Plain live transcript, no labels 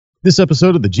This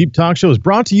episode of the Jeep Talk Show is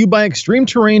brought to you by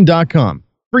ExtremeTerrain.com.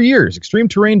 For years,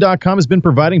 ExtremeTerrain.com has been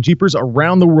providing Jeepers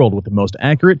around the world with the most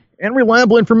accurate and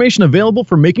reliable information available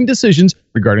for making decisions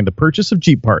regarding the purchase of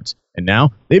Jeep parts. And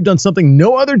now, they've done something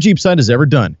no other Jeep site has ever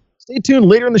done. Stay tuned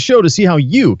later in the show to see how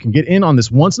you can get in on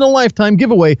this once-in-a-lifetime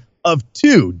giveaway of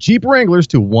 2 Jeep Wranglers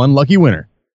to 1 lucky winner.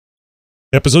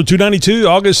 Episode 292,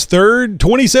 August 3rd,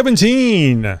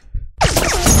 2017.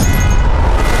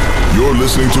 You're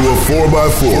listening to a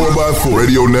 4x4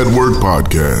 Radio Network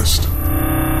podcast.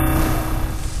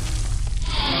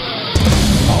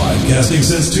 Podcasting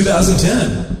since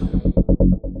 2010.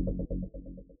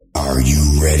 Are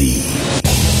you ready?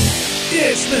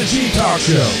 It's the Jeep Talk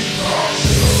Show.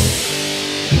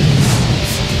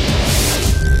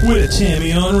 With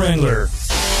Tammy on Wrangler,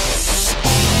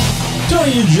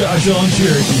 Tony and Josh on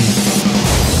Cherokee.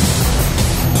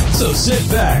 So sit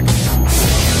back,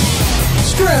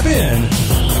 strap in,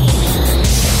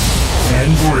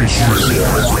 and brace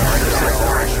yourself.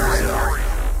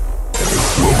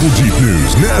 Local Jeep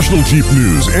news, national Jeep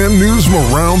news, and news from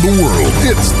around the world.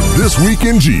 It's This Week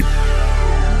in Jeep.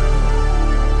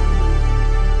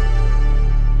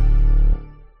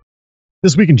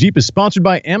 This Week in Jeep is sponsored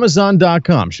by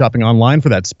Amazon.com. Shopping online for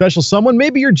that special someone.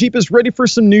 Maybe your Jeep is ready for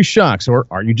some new shocks, or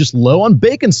are you just low on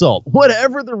bacon salt?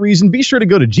 Whatever the reason, be sure to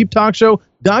go to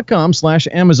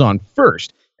JeepTalkShow.com/Amazon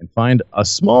first and find a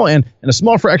small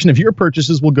fraction of your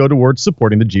purchases will go towards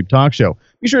supporting the Jeep Talk Show.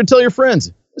 Be sure to tell your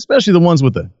friends, especially the ones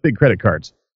with the big credit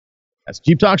cards. That's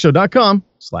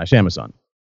JeepTalkShow.com/Amazon.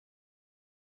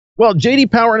 Well, J.D.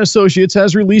 Power and Associates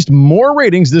has released more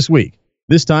ratings this week.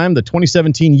 This time, the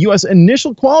 2017 U.S.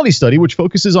 Initial Quality Study, which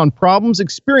focuses on problems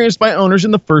experienced by owners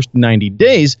in the first 90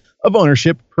 days of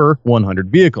ownership per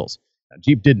 100 vehicles. Now,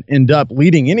 Jeep didn't end up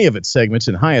leading any of its segments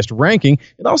in highest ranking.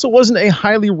 It also wasn't a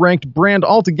highly ranked brand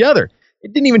altogether.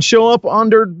 It didn't even show up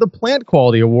under the Plant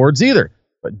Quality Awards either.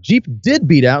 But Jeep did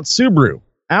beat out Subaru,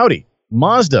 Audi,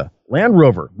 Mazda, Land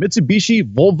Rover, Mitsubishi,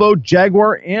 Volvo,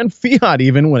 Jaguar, and Fiat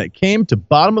even when it came to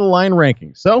bottom-of-the-line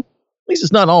rankings. So, at least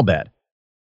it's not all bad.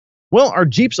 Well, are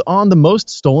Jeeps on the most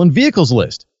stolen vehicles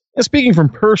list? Now, speaking from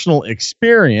personal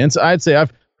experience, I'd say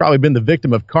I've probably been the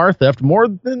victim of car theft more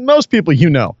than most people you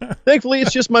know. Thankfully,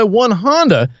 it's just my one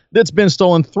Honda that's been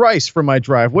stolen thrice from my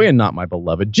driveway and not my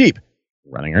beloved Jeep,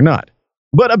 running or not.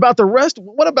 But about the rest,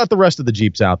 what about the rest of the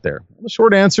Jeeps out there? Well, the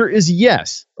short answer is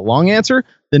yes. The long answer,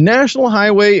 the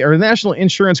National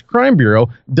Insurance Crime Bureau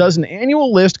does an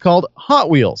annual list called Hot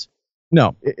Wheels.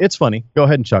 No, it's funny. Go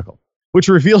ahead and chuckle. Which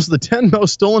reveals the 10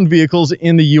 most stolen vehicles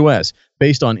in the U.S.,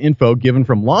 based on info given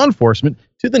from law enforcement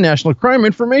to the National Crime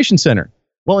Information Center.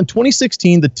 Well, in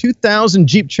 2016, the 2000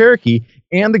 Jeep Cherokee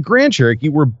and the Grand Cherokee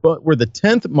were the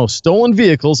 10th most stolen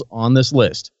vehicles on this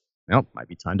list. Now, might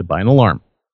be time to buy an alarm.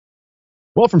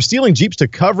 Well, from stealing Jeeps to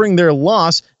covering their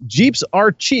loss, Jeeps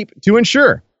are cheap to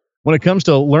insure. When it comes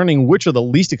to learning which are the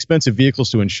least expensive vehicles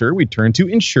to insure, we turn to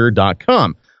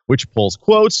Insure.com, which pulls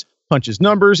quotes, punches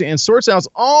numbers, and sorts out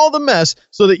all the mess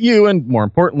so that you, and more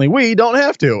importantly, we, don't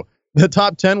have to. The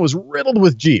top 10 was riddled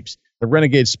with Jeeps. The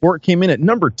Renegade Sport came in at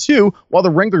number 2, while the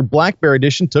Wrangler Black Bear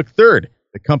Edition took 3rd.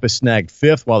 The Compass snagged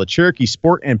 5th, while the Cherokee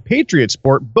Sport and Patriot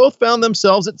Sport both found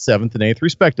themselves at 7th and 8th,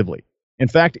 respectively. In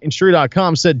fact,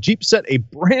 Insure.com said Jeep set a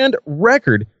brand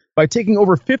record by taking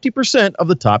over 50% of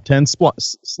the top 10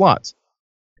 slots.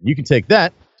 And you can take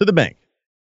that to the bank.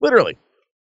 Literally.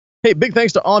 Hey, big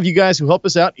thanks to all of you guys who help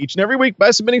us out each and every week by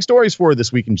submitting stories for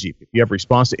This Week in Jeep. If you have a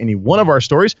response to any one of our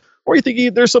stories, or you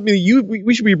think there's something that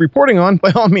we should be reporting on, by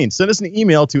all means, send us an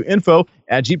email to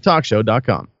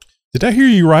info@jeeptalkshow.com. Did I hear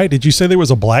you right? Did you say there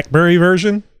was a BlackBerry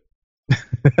version?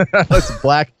 That's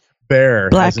Black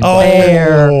Bear. Black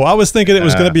Bear. Oh, I was thinking it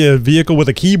was going to be a vehicle with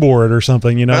a keyboard or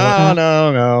something, you know?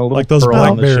 No. Like those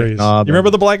BlackBerries. You remember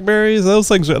the BlackBerries? Those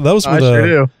things. Sure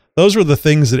do. Those were the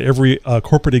things that every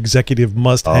corporate executive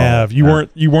must have. You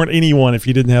weren't anyone if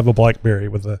you didn't have a BlackBerry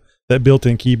with that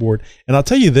built-in keyboard. And I'll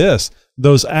tell you this: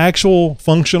 those actual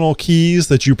functional keys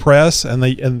that you press and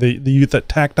that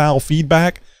tactile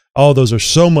feedback. Oh, those are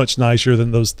so much nicer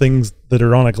than those things that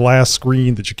are on a glass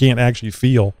screen that you can't actually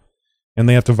feel, and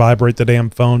they have to vibrate the damn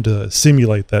phone to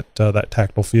simulate that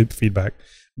tactile feedback.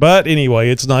 But anyway,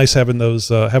 it's nice having those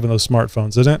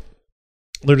smartphones, isn't it?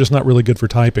 They're just not really good for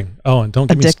typing. Oh, and don't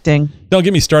get me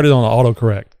started on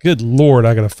autocorrect. Good Lord,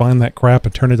 I got to find that crap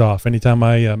and turn it off anytime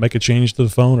I make a change to the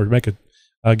phone or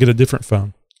get a different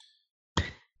phone.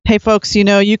 Hey, folks,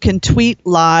 you can tweet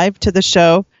live to the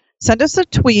show. Send us a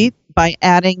tweet by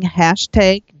adding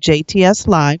hashtag JTS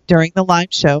Live during the live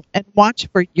show and watch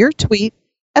for your tweet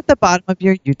at the bottom of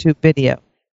your YouTube video.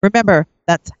 Remember,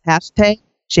 that's hashtag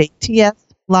JTS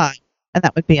Live, and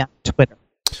that would be on Twitter.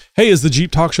 Hey, is the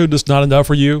Jeep Talk Show just not enough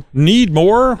for you? Need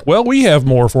more? Well, we have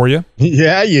more for you.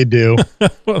 Yeah, you do.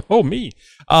 Oh, me.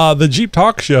 The Jeep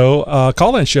Talk Show,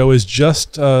 call-in show is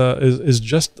just is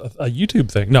just a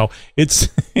YouTube thing. No, it's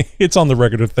it's on the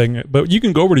regular thing. But you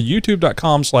can go over to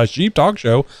youtube.com/Jeep Talk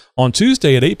Show on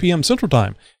Tuesday at 8 p.m. Central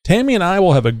Time. Tammy and I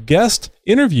will have a guest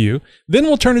interview. Then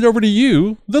we'll turn it over to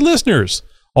you, the listeners.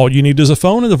 All you need is a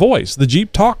phone and a voice. The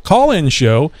Jeep Talk call-in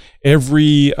show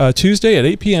every Tuesday at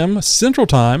 8 p.m. Central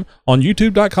Time on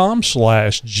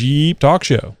youtube.com/Jeep Talk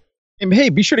Show. And hey,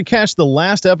 be sure to catch the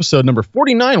last episode, number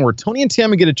 49, where Tony and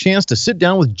Tammy get a chance to sit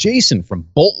down with Jason from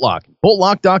BoltLock,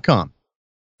 boltlock.com.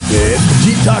 It's the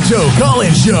Jeep Talk Show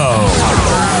call-in show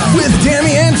with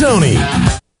Tammy and Tony.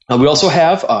 We also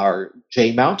have our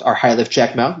J mount, our high lift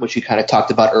jack mount, which we kind of talked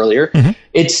about earlier. Mm-hmm.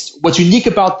 It's what's unique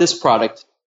about this product.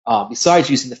 Besides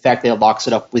using the fact that it locks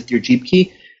it up with your Jeep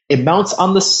key, it mounts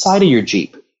on the side of your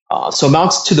Jeep. So it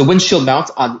mounts to the windshield mount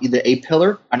on either a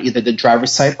pillar, on either the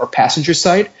driver's side or passenger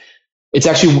side.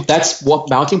 That's what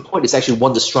mounting point is actually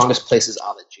one of the strongest places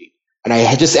on the Jeep. And I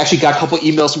had just actually got a couple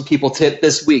emails from people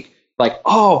this week, like,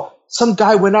 oh, some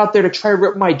guy went out there to try to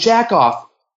rip my jack off.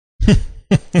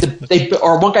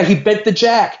 Or one guy, he bent the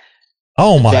jack.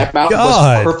 Oh my jack mount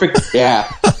God. was perfect. Yeah.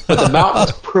 But the mount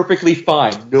was perfectly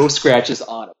fine. No scratches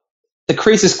on it. The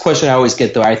craziest question I always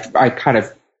get, though, I kind of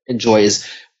enjoy is,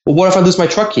 well, what if I lose my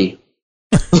truck key?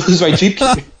 Lose my Jeep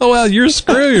key? Oh, well, you're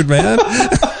screwed, man.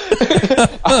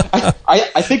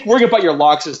 I think worrying about your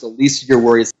locks is the least of your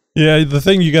worries. Yeah, the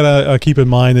thing you got to keep in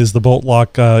mind is the bolt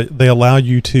lock. They allow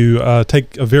you to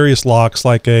take various locks,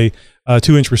 like a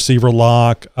 2-inch receiver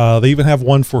lock. They even have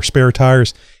one for spare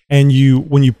tires. And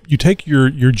when you take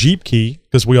your Jeep key,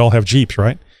 because we all have Jeeps,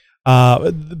 right?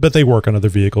 But they work on other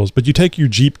vehicles. But you take your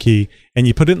Jeep key and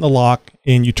you put it in the lock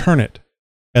and you turn it,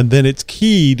 and then it's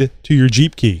keyed to your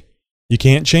Jeep key. You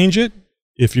can't change it.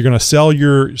 If you're going to sell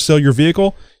your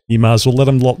vehicle, you might as well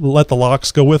let the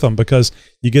locks go with them, because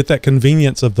you get that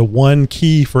convenience of the one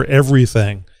key for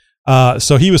everything.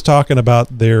 So he was talking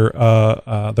about their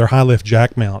high lift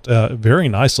jack mount, very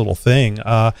nice little thing.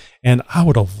 And I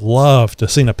would have loved to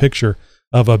seen a picture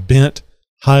of a bent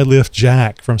high lift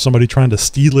jack from somebody trying to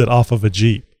steal it off of a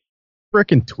Jeep.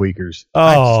 Frickin' tweakers.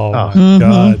 Oh my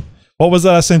God. What was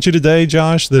that I sent you today,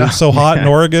 Josh? That it's so hot in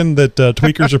Oregon that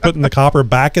tweakers are putting the copper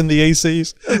back in the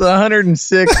ACs? It's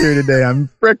 106 here today. I'm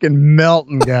frickin'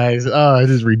 melting, guys. Oh, it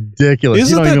is ridiculous.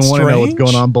 Isn't you don't that even want to know what's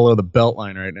strange? going on below the belt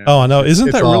line right now. Oh, I know. Isn't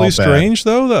It's that all really bad. strange,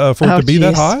 though, for it to be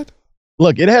that geez. hot?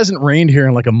 Look, it hasn't rained here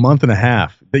in like a month and a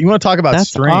half. You want to talk about That's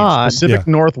strange? odd. Pacific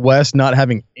Northwest not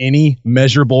having any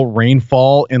measurable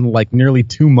rainfall in like nearly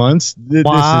 2 months. This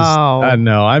Wow. is, I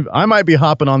know. I might be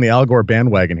hopping on the Al Gore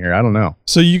bandwagon here. I don't know.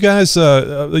 So you guys,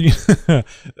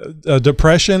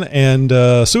 depression and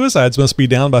suicides must be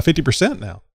down by 50%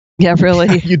 now. Yeah,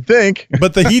 really. You'd think.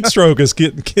 But the heat stroke is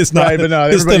not. Right, but no,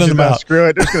 it's everybody's thinning just them about out. screw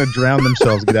it. They're just going to drown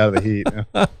themselves, get out of the heat.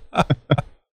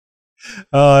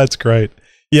 Oh, that's great.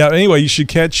 Yeah. Anyway, you should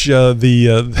catch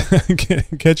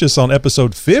catch us on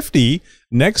episode 50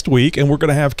 next week, and we're going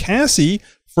to have Cassie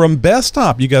from Best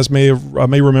Stop. You guys may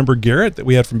remember Garrett that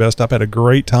we had from Best Stop. Had a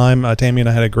great time. Tammy and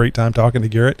I had a great time talking to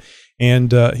Garrett,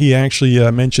 and he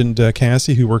actually mentioned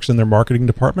Cassie, who works in their marketing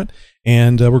department.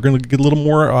 And we're going to get a little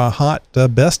more hot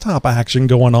Best Stop action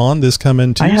going on this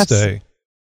coming Tuesday.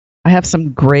 I have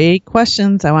some great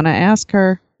questions I want to ask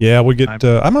her. Yeah, we get.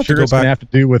 I'm going to Sure, go it's going to back. have to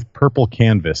do with purple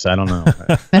canvas. I don't know.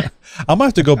 I'm going to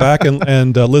have to go back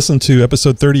and listen to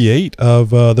episode 38 of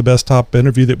the Best Stop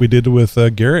interview that we did with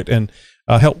Garrett, and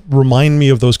help remind me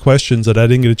of those questions that I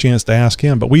didn't get a chance to ask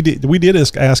him. But we did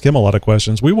ask him a lot of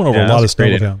questions. We went over a lot of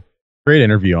stuff with him. Great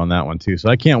interview on that one too. So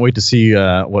I can't wait to see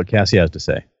what Cassie has to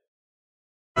say.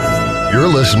 You're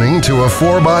listening to a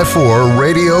 4x4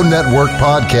 Radio Network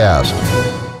podcast.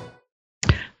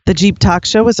 The Jeep Talk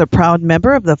Show is a proud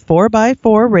member of the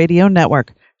 4x4 Radio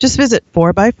Network. Just visit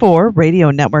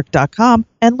 4x4radionetwork.com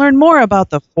and learn more about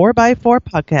the 4x4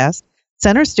 podcast,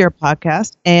 Center Steer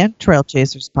podcast, and Trail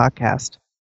Chasers podcast.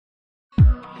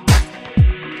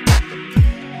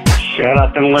 Shut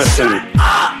up and listen.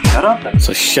 Shut up.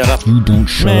 So shut up. You don't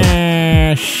shut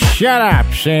up. Shut up,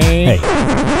 Shane. Hey,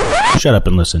 shut up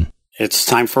and listen. It's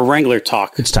time for Wrangler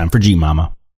talk. It's time for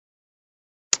G-Mama.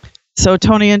 So,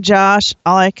 Tony and Josh,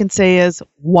 all I can say is,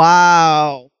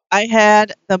 wow. I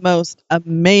had the most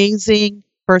amazing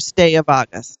first day of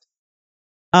August.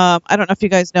 I don't know if you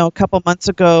guys know, a couple months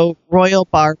ago, Royal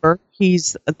Barber,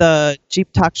 he's the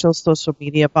Jeep Talk Show social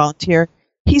media volunteer.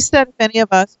 He said if any of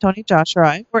us, Tony, Josh, or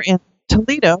I, were in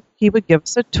Toledo, he would give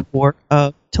us a tour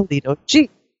of Toledo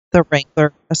Jeep, the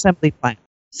Wrangler assembly plant.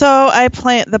 So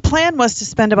the plan was to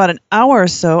spend about an hour or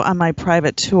so on my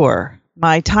private tour.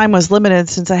 My time was limited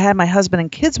since I had my husband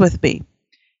and kids with me.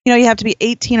 You know, you have to be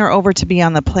 18 or over to be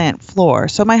on the plant floor.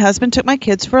 So my husband took my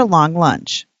kids for a long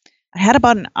lunch. I had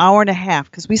about an hour and a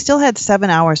half because we still had 7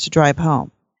 hours to drive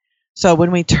home. So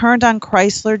when we turned on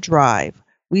Chrysler Drive,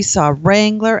 we saw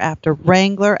Wrangler after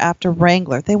Wrangler after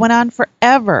Wrangler. They went on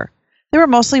forever. They were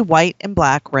mostly white and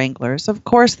black Wranglers, of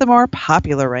course, the more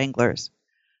popular Wranglers.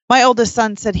 My oldest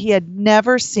son said he had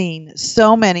never seen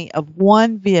so many of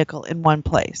one vehicle in one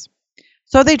place.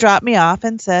 So they dropped me off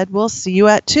and said, "We'll see you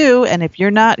at 2, and if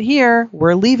you're not here,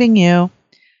 we're leaving you."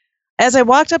 As I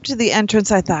walked up to the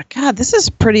entrance, I thought, God, this is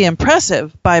pretty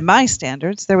impressive by my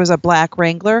standards. There was a black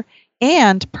Wrangler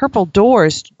and purple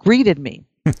doors greeted me.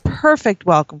 Perfect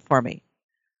welcome for me.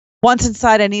 Once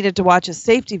inside, I needed to watch a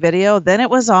safety video. Then it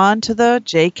was on to the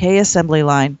JK assembly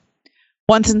line.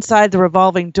 Once inside the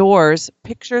revolving doors,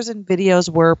 pictures and videos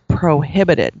were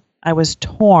prohibited. I was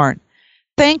torn.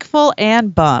 Thankful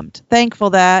and bummed. Thankful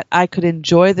that I could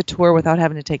enjoy the tour without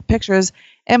having to take pictures,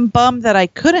 and bummed that I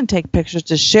couldn't take pictures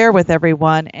to share with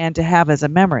everyone and to have as a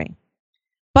memory.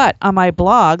 But on my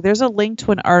blog, there's a link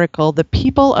to an article, The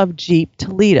People of Jeep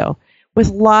Toledo, with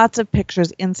lots of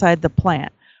pictures inside the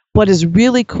plant. What is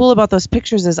really cool about those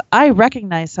pictures is I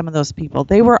recognize some of those people.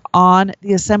 They were on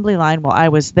the assembly line while I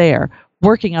was there,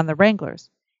 working on the Wranglers.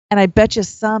 And I bet you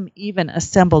some even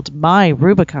assembled my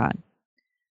Rubicon.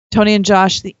 Tony and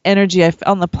Josh, the energy I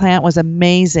felt in the plant was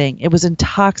amazing. It was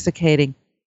intoxicating.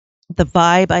 The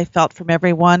vibe I felt from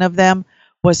every one of them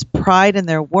was pride in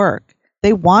their work.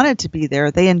 They wanted to be there.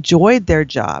 They enjoyed their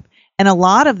job. And a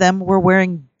lot of them were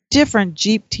wearing different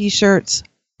Jeep t-shirts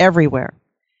everywhere.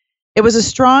 It was a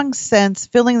strong sense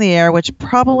filling the air, which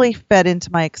probably fed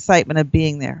into my excitement of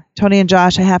being there. Tony and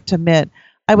Josh, I have to admit,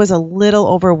 I was a little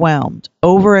overwhelmed,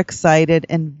 overexcited,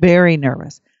 and very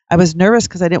nervous. I was nervous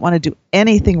because I didn't want to do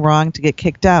anything wrong to get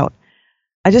kicked out.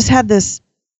 I just had this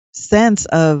sense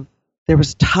of there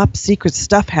was top secret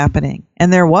stuff happening,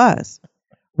 and there was.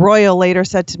 Royal later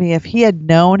said to me if he had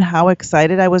known how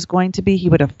excited I was going to be, he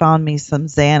would have found me some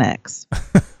Xanax.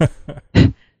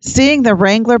 Seeing the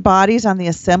Wrangler bodies on the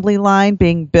assembly line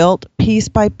being built piece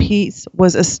by piece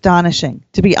was astonishing.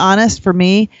 To be honest, for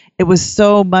me, it was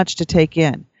so much to take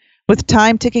in. With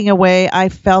time ticking away, I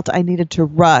felt I needed to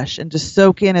rush and to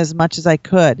soak in as much as I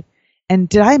could. And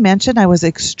did I mention I was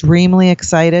extremely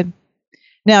excited?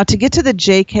 Now, to get to the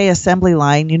JK assembly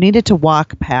line, you needed to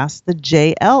walk past the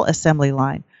JL assembly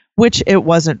line, which it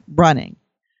wasn't running.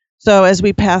 So as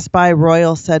we passed by,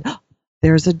 Royal said, "Oh,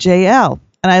 there's a JL."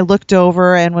 And I looked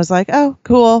over and was like, "Oh,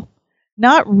 cool."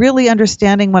 Not really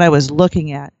understanding what I was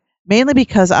looking at, mainly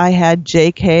because I had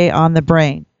JK on the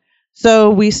brain. So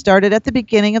we started at the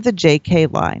beginning of the JK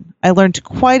line. I learned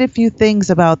quite a few things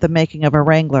about the making of a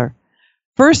Wrangler.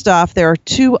 First off, there are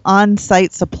 2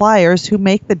 on-site suppliers who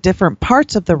make the different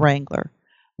parts of the Wrangler.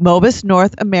 Mobis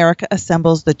North America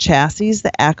assembles the chassis,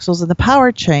 the axles, and the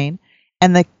powertrain,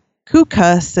 and the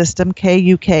KUKA system,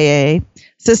 KUKA,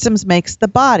 Systems makes the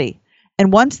body.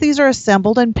 And once these are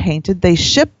assembled and painted, they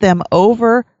ship them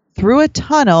over through a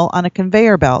tunnel on a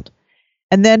conveyor belt.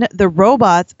 And then the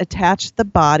robots attach the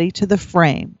body to the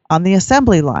frame on the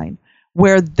assembly line,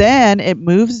 where then it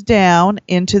moves down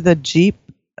into the Jeep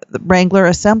Wrangler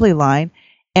assembly line,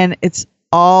 and it's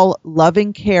all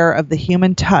loving care of the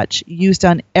human touch used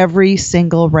on every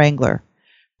single Wrangler.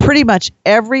 Pretty much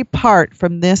every part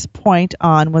from this point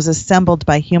on was assembled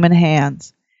by human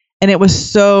hands. And it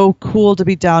was so cool to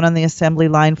be down on the assembly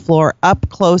line floor, up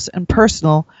close and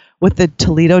personal, with the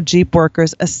Toledo Jeep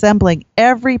workers assembling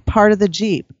every part of the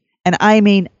Jeep. And I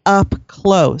mean up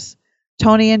close.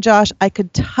 Tony and Josh, I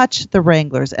could touch the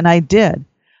Wranglers, and I did.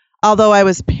 Although I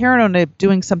was paranoid of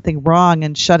doing something wrong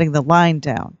and shutting the line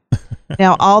down.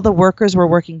 Now, all the workers were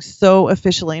working so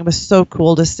efficiently. It was so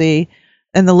cool to see.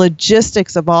 And the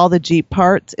logistics of all the Jeep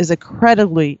parts is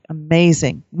incredibly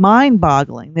amazing,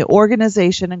 mind-boggling. The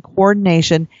organization and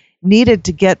coordination needed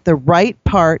to get the right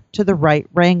part to the right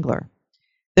Wrangler.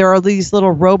 There are these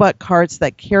little robot carts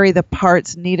that carry the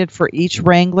parts needed for each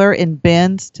Wrangler in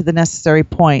bins to the necessary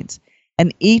points.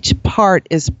 And each part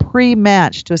is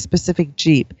pre-matched to a specific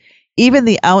Jeep. Even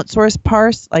the outsourced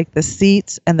parts, like the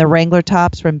seats and the Wrangler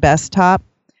tops from Best Top,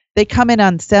 they come in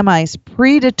on semis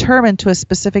predetermined to a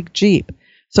specific Jeep.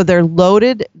 So they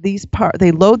load these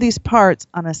parts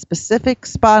on a specific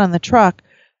spot on the truck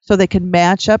so they can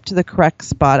match up to the correct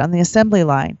spot on the assembly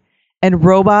line. And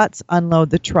robots unload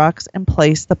the trucks and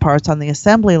place the parts on the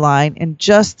assembly line in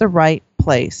just the right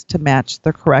place to match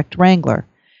the correct Wrangler.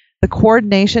 The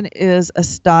coordination is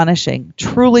astonishing,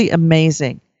 truly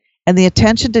amazing. And the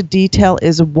attention to detail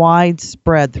is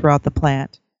widespread throughout the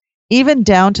plant, even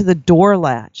down to the door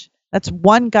latch. That's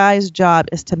one guy's job,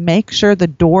 is to make sure the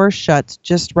door shuts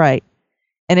just right.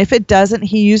 And if it doesn't,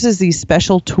 he uses these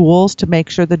special tools to make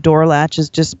sure the door latch is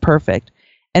just perfect.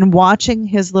 And watching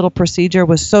his little procedure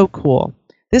was so cool.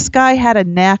 This guy had a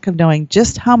knack of knowing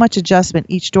just how much adjustment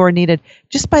each door needed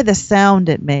just by the sound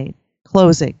it made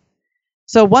closing.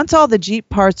 So once all the Jeep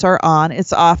parts are on,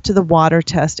 it's off to the water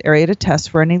test area to test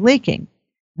for any leaking.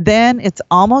 Then it's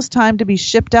almost time to be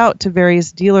shipped out to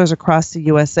various dealers across the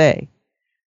USA.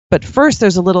 But first,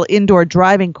 there's a little indoor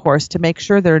driving course to make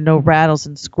sure there are no rattles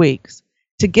and squeaks.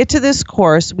 To get to this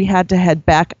course, we had to head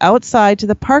back outside to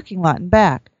the parking lot and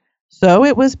back. So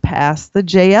it was past the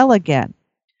JL again.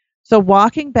 So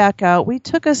walking back out, we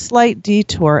took a slight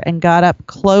detour and got up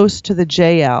close to the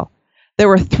JL. There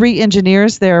were 3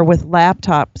 engineers there with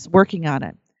laptops working on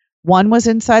it. One was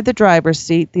inside the driver's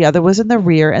seat, the other was in the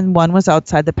rear, and one was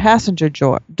outside the passenger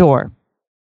door.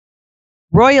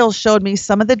 Royal showed me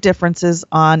some of the differences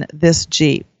on this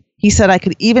Jeep. He said I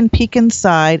could even peek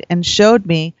inside and showed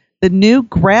me the new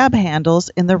grab handles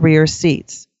in the rear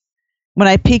seats. When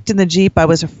I peeked in the Jeep, I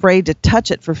was afraid to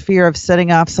touch it for fear of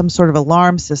setting off some sort of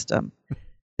alarm system.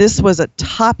 This was a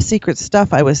top secret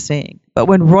stuff I was seeing. But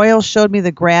when Royal showed me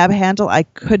the grab handle, I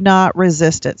could not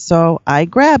resist it. So I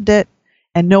grabbed it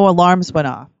and no alarms went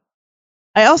off.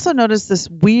 I also noticed this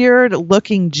weird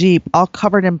looking Jeep all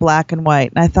covered in black and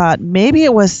white. And I thought maybe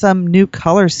it was some new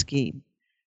color scheme.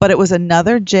 But it was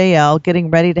another JL getting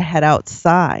ready to head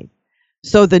outside.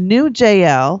 So the new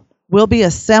JL will be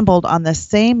assembled on the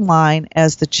same line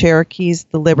as the Cherokees,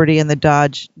 the Liberty, and the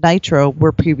Dodge Nitro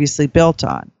were previously built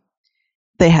on.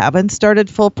 They haven't started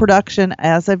full production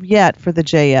as of yet for the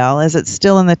JL, as it's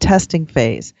still in the testing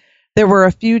phase. There were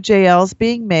a few JLs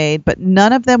being made, but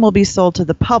none of them will be sold to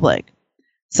the public.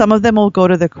 Some of them will go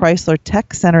to the Chrysler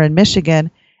Tech Center in Michigan,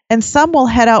 and some will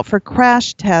head out for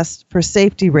crash tests for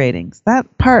safety ratings.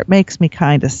 That part makes me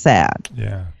kind of sad.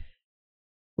 Yeah.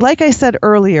 Like I said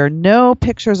earlier, no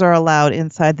pictures are allowed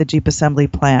inside the Jeep assembly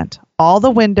plant. All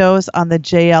the windows on the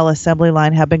JL assembly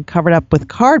line have been covered up with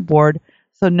cardboard,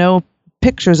 so no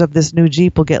pictures of this new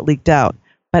Jeep will get leaked out.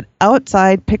 But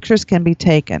outside, pictures can be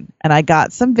taken. And I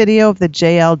got some video of the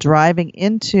JL driving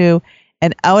into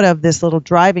and out of this little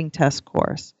driving test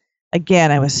course.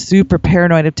 Again, I was super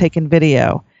paranoid of taking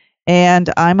video. And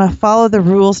I'm a follow the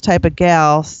rules type of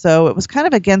gal, so it was kind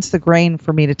of against the grain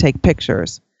for me to take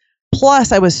pictures.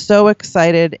 Plus, I was so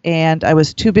excited, and I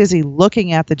was too busy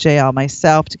looking at the JL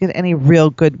myself to get any real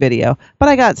good video, but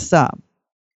I got some.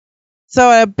 So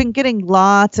I've been getting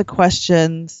lots of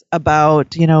questions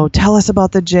about, tell us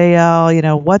about the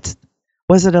JL,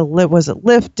 was it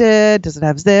lifted? Does it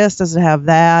have this? Does it have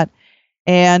that?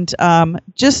 And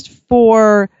just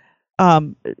for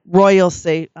Royal's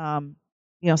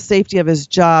safety of his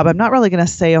job, I'm not really going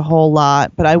to say a whole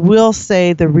lot, but I will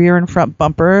say the rear and front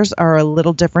bumpers are a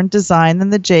little different design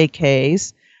than the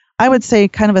JKs. I would say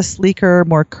kind of a sleeker,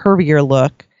 more curvier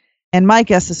look. And my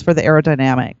guess is for the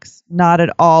aerodynamics, not at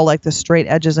all like the straight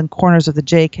edges and corners of the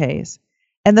JKs.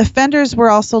 And the fenders were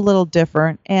also a little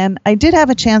different. And I did have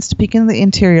a chance to peek in the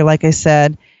interior, like I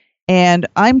said. And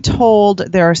I'm told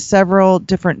there are several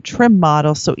different trim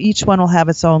models, so each one will have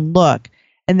its own look.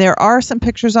 And there are some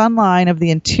pictures online of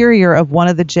the interior of one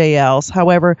of the JLs.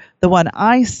 However, the one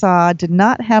I saw did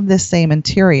not have this same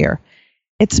interior.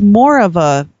 It's more of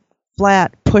a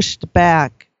flat, pushed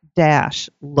back dash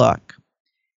look.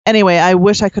 Anyway, I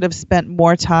wish I could have spent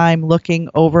more time looking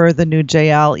over the new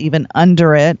JL, even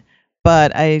under it,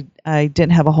 but I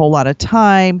didn't have a whole lot of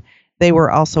time. They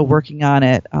were also working on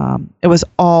it. It was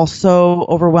all so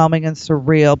overwhelming and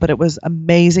surreal, but it was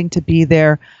amazing to be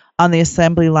there on the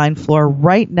assembly line floor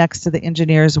right next to the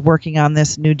engineers working on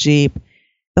this new Jeep.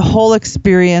 The whole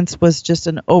experience was just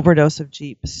an overdose of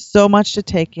Jeep. So much to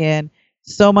take in,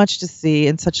 so much to see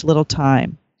in such little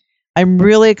time. I'm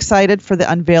really excited for the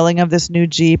unveiling of this new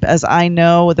Jeep, as I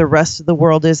know the rest of the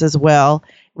world is as well.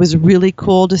 It was really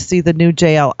cool to see the new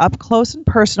JL up close and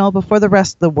personal before the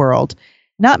rest of the world.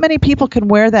 Not many people can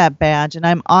wear that badge, and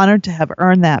I'm honored to have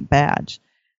earned that badge.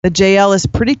 The JL is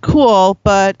pretty cool,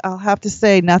 but I'll have to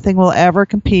say nothing will ever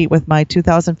compete with my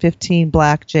 2015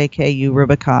 black JKU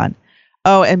Rubicon.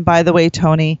 Oh, and by the way,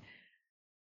 Tony,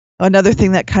 another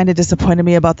thing that kind of disappointed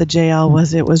me about the JL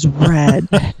was it was red.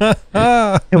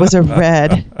 It was a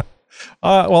red.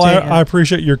 Well, I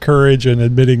appreciate your courage in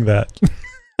admitting that.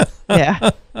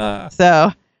 Yeah.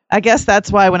 So I guess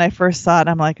that's why when I first saw it,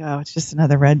 I'm like, oh, it's just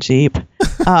another red Jeep.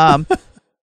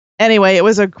 Anyway, it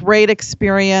was a great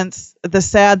experience. The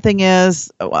sad thing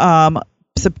is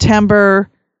September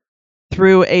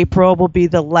through April will be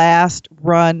the last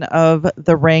run of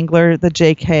the Wrangler, the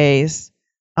JKs.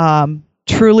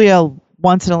 Truly a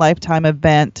once-in-a-lifetime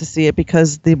event to see it,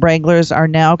 because the Wranglers are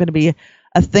now going to be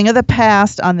a thing of the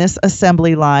past on this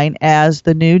assembly line, as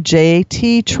the new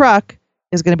JT truck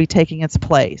is going to be taking its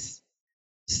place.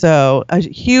 So a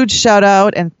huge shout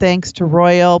out and thanks to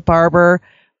Royal Barber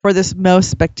for this most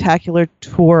spectacular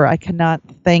tour. I cannot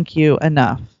thank you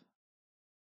enough.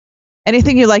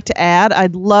 Anything you'd like to add?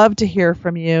 I'd love to hear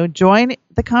from you. Join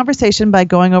the conversation by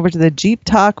going over to the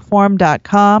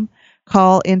JeepTalkForum.com,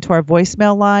 call into our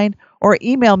voicemail line, or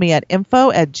email me at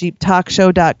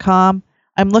info@JeepTalkShow.com.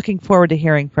 I'm looking forward to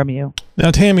hearing from you.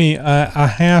 Now, Tammy, I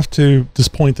have to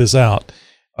just point this out.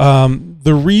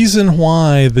 The reason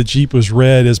why the Jeep was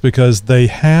red is because they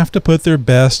have to put their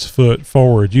best foot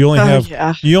forward. You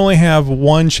only have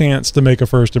one chance to make a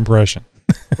first impression.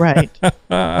 Right.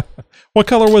 What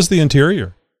color was the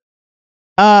interior?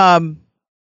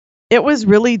 It was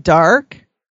really dark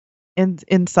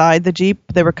inside the Jeep.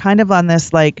 They were kind of on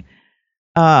this like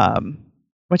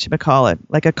whatchamacallit,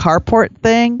 like a carport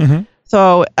thing. Mm-hmm.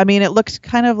 So I mean, it looked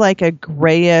kind of like a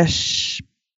grayish,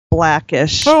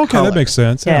 blackish. Oh, okay, color. That makes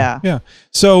sense. Yeah.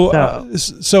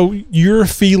 So your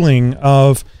feeling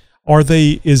of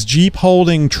is Jeep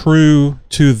holding true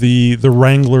to the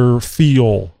Wrangler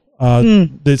feel?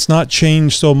 It's not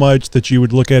changed so much that you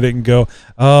would look at it and go,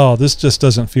 "Oh, this just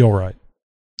doesn't feel right."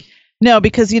 No,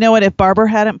 because you know what? If Barber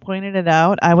hadn't pointed it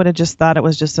out, I would have just thought it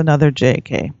was just another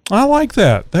JK. I like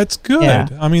that. That's good. Yeah.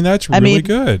 I mean, that's really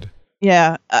good.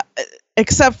 Yeah.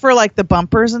 Except for like the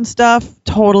bumpers and stuff,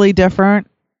 totally different.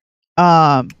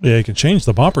 Yeah, you can change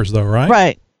the bumpers though, right?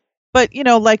 Right. But you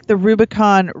know, like the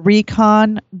Rubicon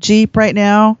Recon Jeep right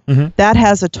now, that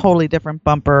has a totally different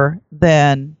bumper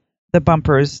than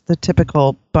the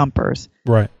typical bumpers.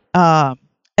 Right. And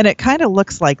it kind of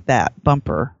looks like that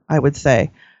bumper, I would say.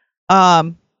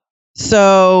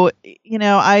 So, you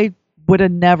know, I would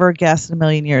have never guessed in a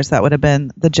million years that would have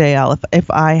been the JL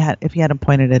if he hadn't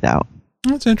pointed it out.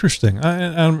 That's interesting.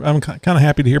 I'm kind of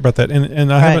happy to hear about that.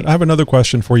 And I have another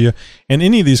question for you. And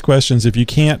any of these questions, if you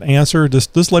can't answer,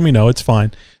 just let me know. It's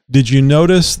fine. Did you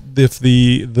notice if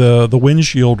the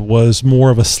windshield was more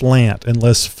of a slant and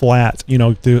less flat, you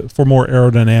know, for more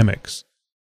aerodynamics?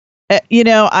 You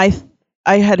know, I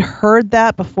had heard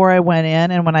that before I went in,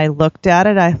 and when I looked at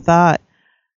it, I thought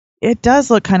it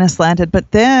does look kind of slanted.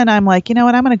 But then I'm like, you know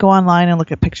what? I'm going to go online and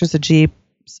look at pictures of Jeep,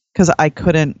 because I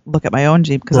couldn't look at my own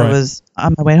Jeep because I was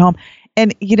on my way home.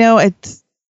 And, you know, it's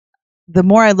the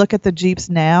more I look at the Jeeps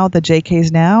now, the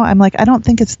JKs now, I'm like, I don't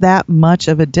think it's that much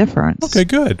of a difference. Okay,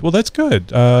 good. Well, that's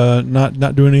good.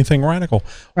 Not doing anything radical.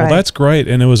 Well, that's great.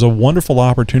 And it was a wonderful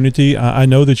opportunity. I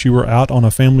know that you were out on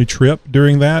a family trip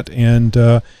during that,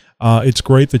 and it's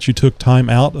great that you took time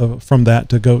out from that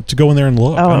to go in there and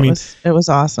look. Oh, I mean, it was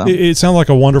awesome. It sounded like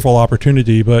a wonderful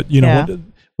opportunity, but you know,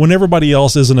 when everybody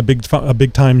else isn't a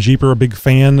big time Jeeper, a big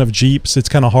fan of Jeeps, it's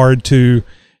kind of hard to,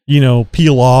 you know,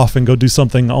 peel off and go do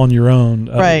something on your own.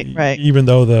 Right. Even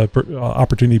though the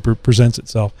opportunity presents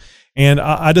itself. And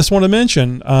I just want to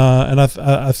mention, and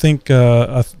I think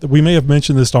we may have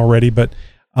mentioned this already, but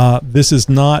this is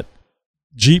not,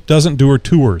 Jeep doesn't do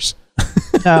tours.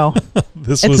 No,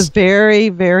 it's very,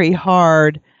 very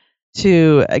hard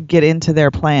to get into their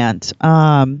plant.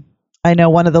 I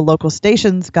know one of the local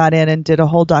stations got in and did a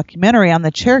whole documentary on the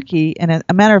Cherokee. And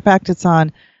a matter of fact, I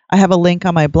have a link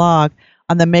on my blog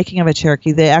on the making of a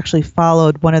Cherokee. They actually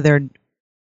followed one of their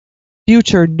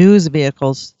future news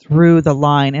vehicles through the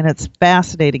line, and it's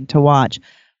fascinating to watch.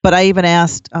 But I even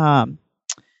asked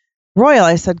Royal,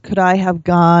 I said, could I have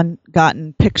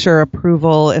gotten picture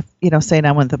approval if, you know, saying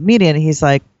I went to the media? And he's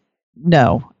like,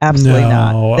 no, absolutely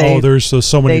not. There's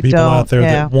so many people out there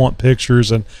that want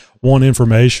pictures and want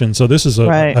information. So this is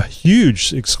a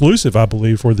huge exclusive, I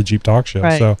believe, for the Jeep Talk Show.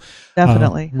 Right. So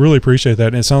definitely, really appreciate that.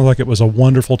 And it sounds like it was a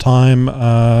wonderful time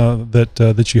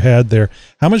that you had there.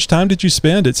 How much time did you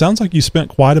spend? It sounds like you spent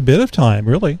quite a bit of time,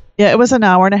 really. Yeah, it was an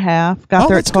hour and a half. Got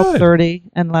there at 12:30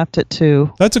 and left at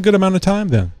 2. That's a good amount of time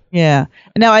then. Yeah.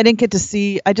 And now I didn't get to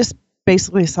see. I just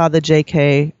basically saw the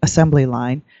JK assembly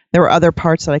line. There were other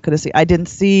parts that I could have seen. I didn't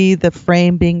see the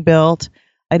frame being built.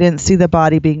 I didn't see the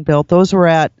body being built. Those were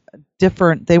at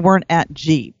different. They weren't at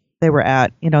Jeep. They were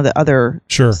at, you know, the other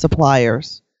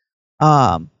suppliers.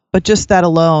 But just that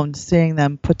alone, seeing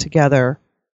them put together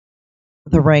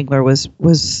the Wrangler was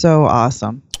so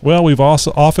awesome. Well, we've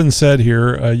also often said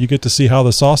here, you get to see how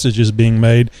the sausage is being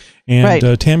made,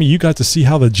 and Tammy, you got to see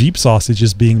how the Jeep sausage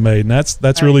is being made, and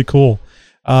that's really cool.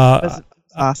 It was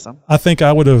Awesome. I think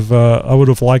I would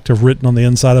have liked to have written on the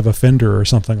inside of a fender or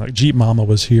something like "Jeep Mama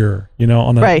was here,"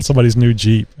 on somebody's new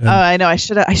Jeep. And, I know. I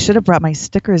should have brought my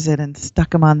stickers in and stuck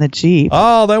them on the Jeep.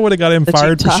 Oh, that would have got him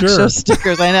fired Jeep for Talk sure. Show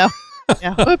stickers. I know.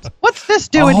 Yeah. Whoops. What's this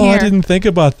doing here? I didn't think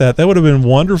about that. That would have been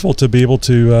wonderful to be able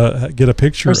to get a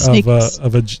picture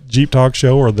of a Jeep Talk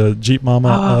Show or the Jeep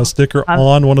Mama sticker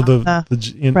on one of the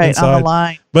inside. On the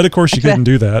line. But of course, you couldn't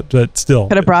do that. But still,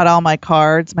 could have brought all my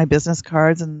cards, my business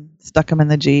cards, and stuck them in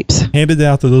the Jeeps. Handed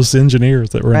out to those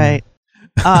engineers that were right.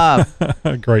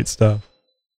 Great stuff.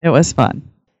 It was fun.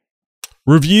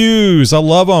 Reviews, I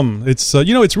love them. It's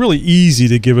it's really easy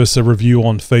to give us a review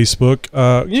on Facebook.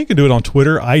 You can do it on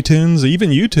Twitter, iTunes,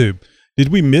 even YouTube. Did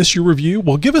we miss your review?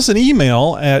 Well, give us an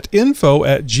email at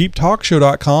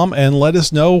info@jeeptalkshow.com and let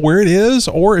us know where it is,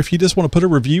 or if you just want to put a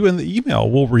review in the email,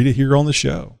 we'll read it here on the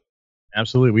show.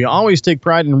 Absolutely. We always take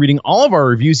pride in reading all of our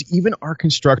reviews, even our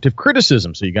constructive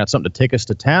criticism. So you got something to take us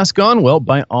to task on? Well,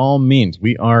 by all means,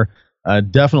 we are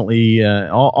definitely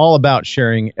all about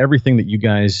sharing everything that you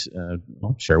guys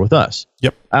share with us.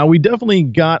 Yep. We definitely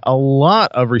got a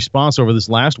lot of response over this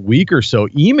last week or so,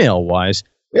 email-wise.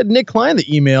 We had Nick Klein that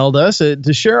emailed us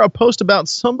to share a post about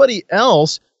somebody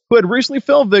else who had recently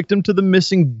fell victim to the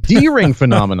missing D-ring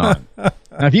phenomenon.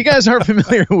 Now, if you guys aren't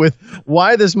familiar with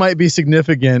why this might be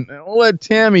significant, we'll let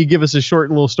Tammy give us a short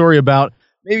little story about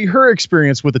maybe her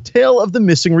experience with the tale of the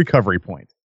missing recovery point.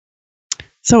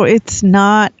 So it's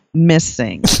not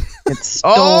missing. It's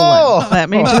stolen. Let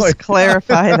me just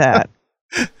clarify that.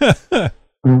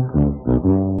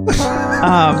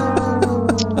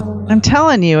 I'm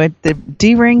telling you, the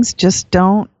D-rings just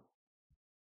don't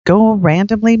go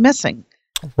randomly missing.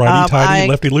 Righty-tighty,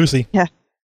 lefty-loosey. Yeah.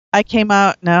 I came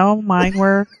out, no, mine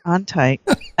were on tight.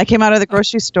 I came out of the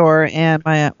grocery store and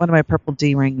one of my purple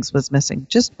D-rings was missing.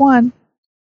 Just one.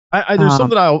 There's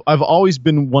something I've always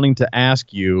been wanting to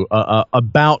ask you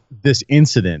about this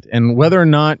incident and whether or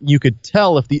not you could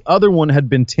tell if the other one had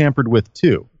been tampered with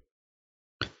too.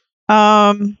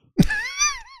 I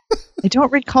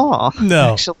don't recall.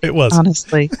 No, actually, it wasn't.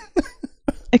 Honestly,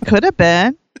 it could have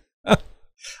been.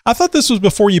 I thought this was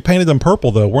before you painted them purple,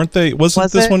 though, weren't they?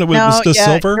 Wasn't this when it was still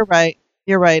silver?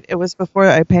 You're right. It was before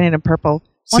I painted them purple.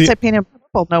 Once I painted them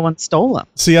purple, no one stole them.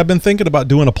 See, I've been thinking about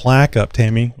doing a plaque up,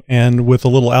 Tammy, and with a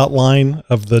little outline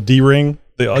of the D-ring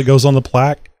that goes on the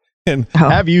plaque. And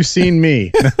have you seen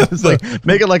me? It's like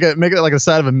make it like a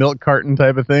side of a milk carton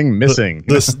type of thing. Missing.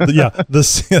 That's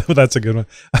a good one.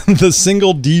 The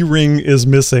single D-ring is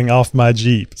missing off my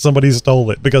Jeep. Somebody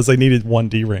stole it because they needed one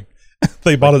D-ring.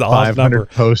 They bought an odd number.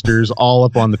 Posters all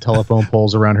up on the telephone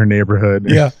poles around her neighborhood.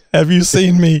 Yeah. Have you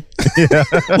seen me? Yeah.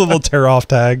 Little tear off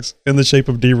tags in the shape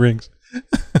of D-rings.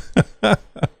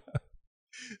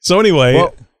 So anyway,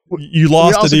 you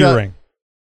lost a D-ring.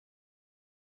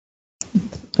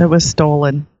 It was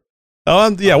stolen.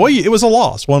 Yeah. Well, it was a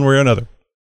loss one way or another.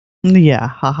 Yeah.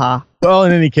 Haha. Well,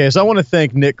 in any case, I want to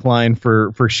thank Nick Klein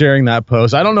for sharing that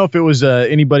post. I don't know if it was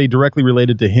anybody directly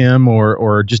related to him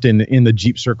or just in the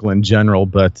Jeep circle in general,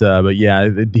 but yeah,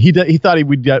 he thought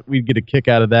we'd get a kick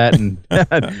out of that, and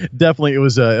definitely it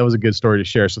was a good story to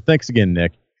share. So thanks again,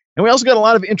 Nick. And we also got a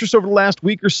lot of interest over the last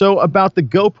week or so about the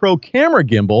GoPro camera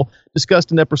gimbal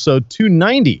discussed in episode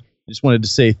 290. I just wanted to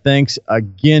say thanks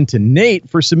again to Nate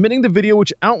for submitting the video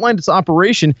which outlined its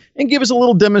operation and gave us a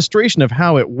little demonstration of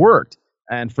how it worked.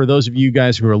 And for those of you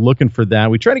guys who are looking for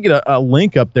that, we try to get a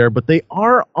link up there, but they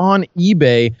are on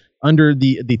eBay under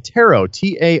the Tarot,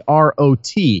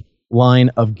 T-A-R-O-T line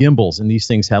of gimbals. And these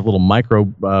things have little micro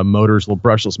motors, little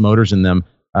brushless motors in them,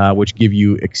 which give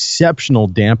you exceptional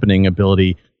dampening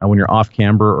ability when you're off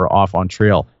camber or off on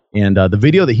trail. And the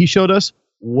video that he showed us,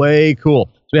 way cool.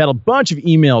 So we had a bunch of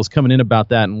emails coming in about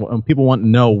that, and people want to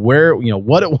know where,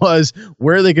 what it was,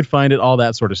 where they could find it, all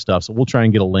that sort of stuff. So we'll try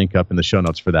and get a link up in the show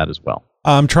notes for that as well.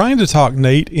 I'm trying to talk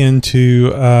Nate into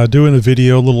doing a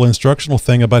video, a little instructional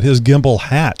thing about his gimbal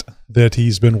hat that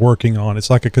he's been working on. It's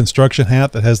like a construction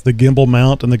hat that has the gimbal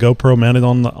mount and the GoPro mounted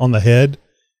on the head.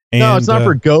 And, no, it's not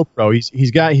for GoPro.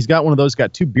 He's got one of those.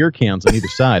 Got two beer cans on either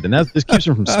side, and this keeps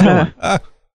him from spilling.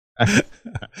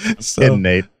 Kidding,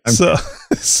 Nate.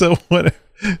 So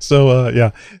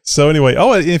anyway,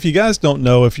 if you guys don't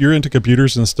know, if you're into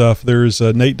computers and stuff, there's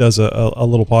Nate does a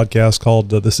little podcast called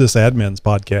the Sysadmins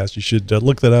podcast. You should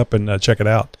look that up and check it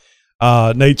out.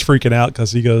 Nate's freaking out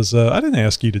because he goes, I didn't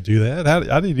ask you to do that. I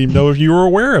didn't even know if you were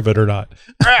aware of it or not.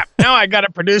 Crap, now I got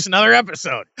to produce another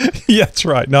episode. Yeah, that's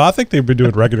right. No, I think they've been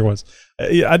doing regular ones.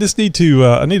 I just need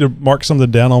to mark something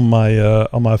down on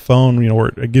my phone, where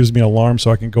it gives me an alarm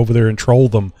so I can go over there and troll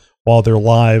them while they're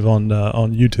live on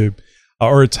YouTube,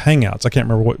 or it's Hangouts. I can't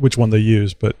remember which one they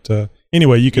use, but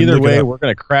anyway, you can Either look it way, up. we're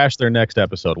going to crash their next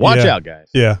episode. Watch out, guys.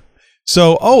 Yeah.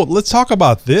 So, let's talk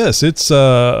about this. It's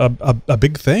a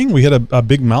big thing. We had a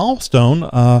big milestone.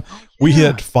 We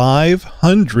hit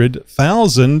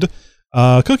 500,000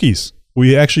 cookies.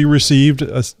 We actually received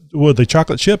the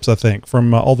chocolate chips, I think,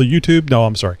 from all the YouTube. No,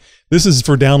 I'm sorry. This is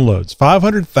for downloads.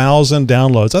 500,000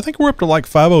 downloads. I think we're up to like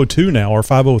 502 now or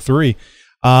 503.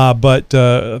 But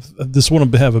just want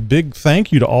to have a big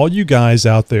thank you to all you guys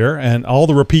out there and all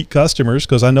the repeat customers,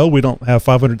 because I know we don't have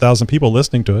 500,000 people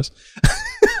listening to us.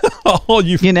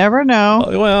 You never know.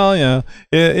 Well, yeah,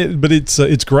 but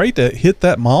it's great to hit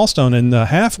that milestone and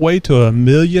halfway to 1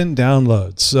 million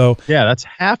downloads. So yeah, that's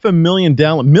 500,000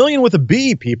 downloads. Million with a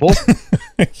B, people.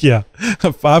 yeah,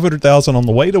 500,000 on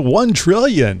the way to 1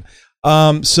 trillion.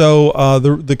 So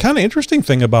the kind of interesting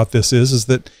thing about this is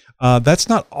that that's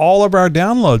not all of our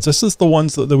downloads. This is the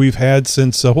ones that we've had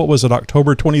since what was it,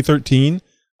 October 2013.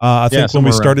 I think when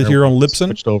we started here on Libsyn.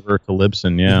 Switched over to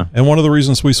Libsyn, yeah. And one of the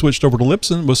reasons we switched over to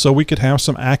Libsyn was so we could have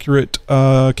some accurate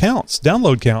counts,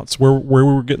 download counts, where we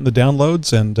were getting the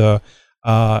downloads and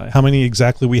how many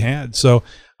exactly we had. So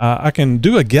I can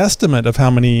do a guesstimate of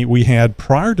how many we had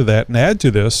prior to that and add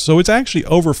to this. So it's actually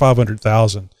over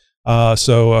 500,000.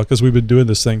 Because we've been doing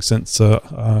this thing since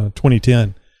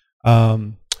 2010.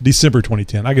 December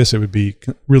 2010. I guess it would be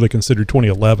really considered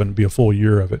 2011, be a full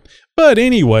year of it. But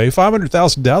anyway,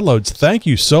 500,000 downloads. Thank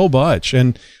you so much.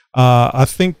 And I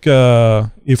think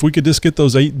if we could just get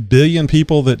those 8 billion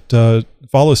people that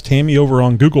follows Tammy over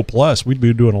on Google Plus, we'd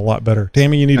be doing a lot better.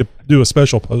 Tammy, you need to do a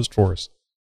special post for us.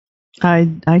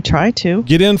 I try to.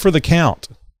 Get in for the count.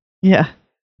 Yeah.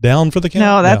 Down for the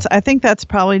count? No, I think that's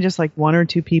probably just like 1 or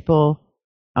 2 people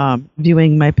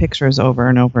viewing my pictures over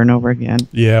and over and over again.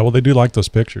 Yeah, well, they do like those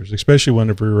pictures, especially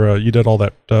whenever you did all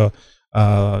that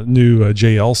new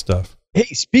JL stuff. Hey,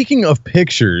 speaking of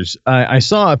pictures, I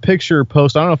saw a picture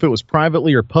post. I don't know if it was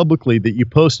privately or publicly that you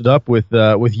posted up with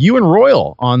you and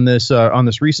Royal on this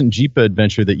recent Jeep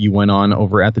adventure that you went on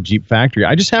over at the Jeep factory.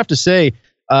 I just have to say,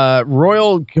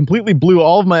 Royal completely blew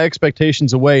all of my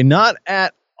expectations away. Not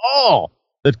at all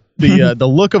the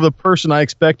look of the person I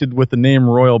expected with the name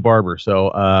Royal Barber.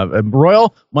 So,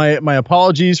 Royal, my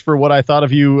apologies for what I thought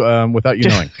of you without you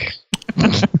knowing.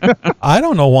 I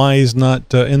don't know why he's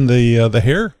not in the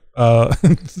hair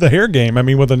the hair game. I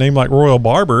mean, with a name like Royal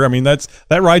Barber, I mean that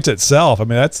writes itself. I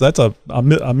mean that's a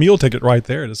meal ticket right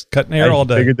there. Just cutting hair all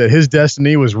day. I figured that his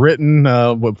destiny was written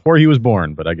before he was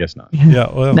born, but I guess not.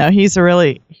 Yeah. Well, no, he's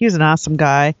an awesome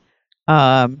guy,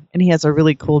 and he has a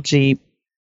really cool Jeep.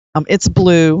 It's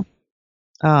blue,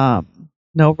 no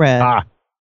red.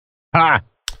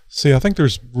 See, I think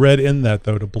there's red in that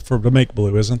though to make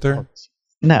blue, isn't there?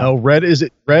 No, red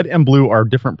and blue are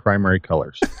different primary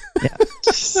colors. Yeah.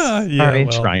 Yeah.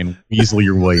 Well. Try and weasel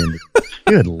your way into.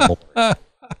 Good Lord.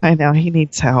 I know he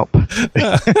needs help.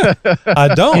 I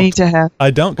don't.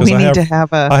 I don't because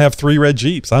I have 3 red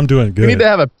Jeeps. I'm doing good. We need to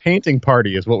have a painting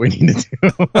party is what we need to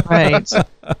do. Right.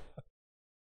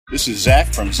 This is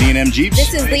Zach from Z&M Jeeps.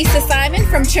 This is Lisa Simon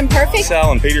from Trim Perfect.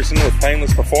 Alan Peterson with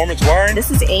Painless Performance Wiring.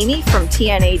 This is Amy from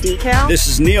TNA Decal. This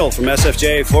is Neil from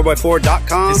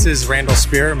SFJ4x4.com. This is Randall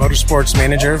Spear, Motorsports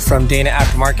Manager from Dana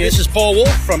Aftermarket. This is Paul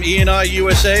Wolf from E&I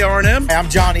USA R&M. Hey, I'm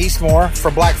John Eastmore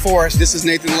from Black Forest. This is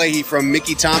Nathan Leahy from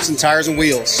Mickey Thompson Tires and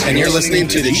Wheels. And you're listening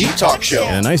to the Jeep Talk Show.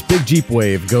 And a nice big Jeep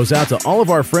wave goes out to all of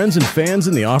our friends and fans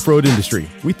in the off-road industry.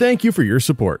 We thank you for your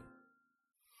support.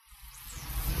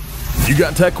 You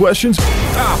got tech questions?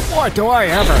 Boy, do I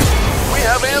ever. We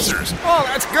have answers. Oh,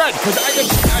 that's good, because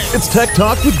It's Tech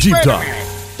Talk with Jeep Talk.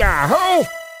 Yahoo!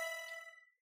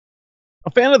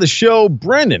 A fan of the show,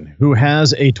 Brendan, who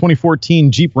has a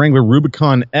 2014 Jeep Wrangler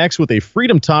Rubicon X with a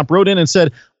Freedom Top, wrote in and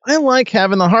said, I like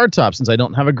having the hardtop since I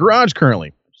don't have a garage currently.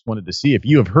 I just wanted to see if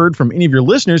you have heard from any of your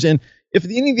listeners and if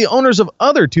any of the owners of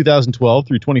other 2012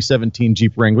 through 2017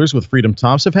 Jeep Wranglers with Freedom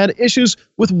Tops have had issues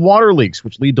with water leaks,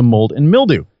 which lead to mold and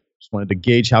mildew. Just wanted to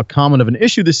gauge how common of an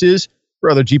issue this is for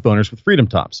other Jeep owners with Freedom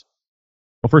Tops.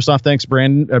 Well, first off, thanks,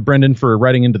 Brendan, for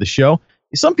writing into the show.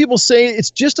 Some people say it's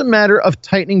just a matter of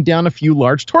tightening down a few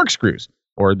large torque screws,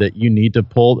 or that you need to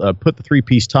put the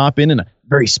 3-piece top in a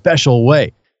very special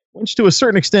way, which to a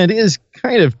certain extent is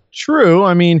kind of true.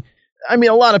 I mean, a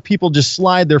lot of people just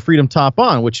slide their Freedom Top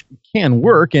on, which can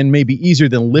work and may be easier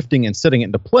than lifting and setting it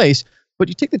into place, but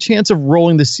you take the chance of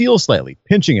rolling the seal slightly,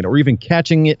 pinching it, or even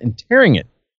catching it and tearing it.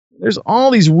 There's all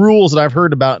these rules that I've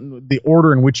heard about the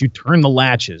order in which you turn the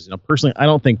latches. Personally, I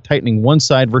don't think tightening one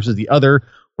side versus the other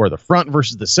or the front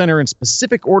versus the center in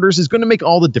specific orders is going to make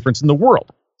all the difference in the world.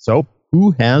 So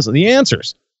who has the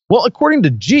answers? Well, according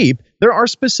to Jeep, there are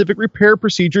specific repair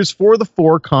procedures for the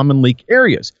 4 common leak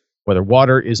areas. whether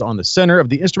water is on the center of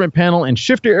the instrument panel and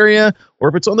shifter area, or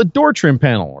if it's on the door trim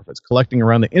panel, or if it's collecting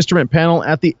around the instrument panel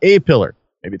at the A pillar.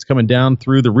 Maybe it's coming down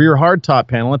through the rear hardtop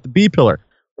panel at the B pillar.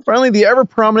 Or finally, the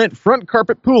ever-prominent front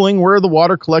carpet pooling where the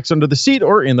water collects under the seat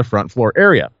or in the front floor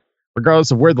area.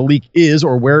 Regardless of where the leak is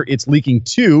or where it's leaking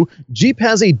to, Jeep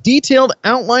has a detailed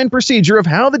outline procedure of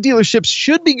how the dealerships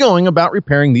should be going about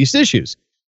repairing these issues.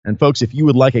 And folks, if you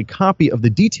would like a copy of the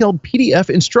detailed PDF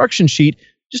instruction sheet,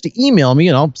 just email me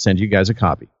and I'll send you guys a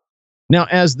copy. Now,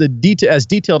 as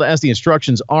detailed as the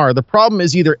instructions are, the problem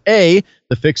is either A,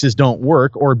 the fixes don't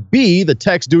work, or B, the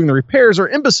techs doing the repairs are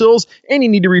imbeciles and you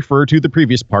need to refer to the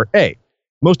previous part A.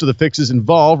 Most of the fixes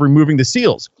involve removing the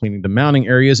seals, cleaning the mounting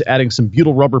areas, adding some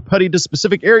butyl rubber putty to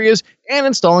specific areas, and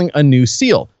installing a new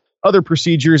seal. Other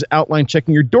procedures outline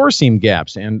checking your door seam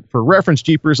gaps, and for reference,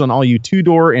 Jeepers, on all you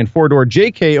 2-door and 4-door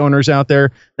JK owners out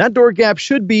there, that door gap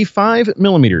should be 5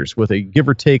 millimeters with a give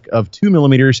or take of 2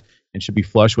 millimeters and should be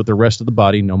flush with the rest of the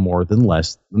body no more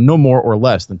or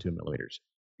less than 2 millimeters.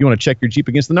 If you want to check your Jeep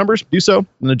against the numbers, do so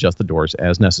and adjust the doors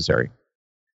as necessary.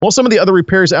 While some of the other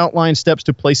repairs outline steps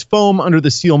to place foam under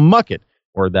the seal mucket,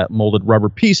 or that molded rubber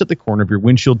piece at the corner of your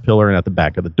windshield pillar and at the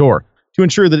back of the door, to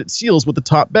ensure that it seals with the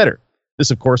top better. This,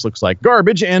 of course, looks like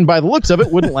garbage, and by the looks of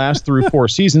it, wouldn't last through 4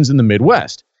 seasons in the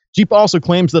Midwest. Jeep also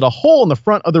claims that a hole in the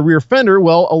front of the rear fender,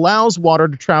 allows water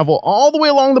to travel all the way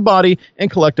along the body and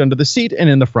collect under the seat and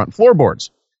in the front floorboards.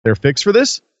 Their fix for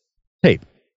this? Tape.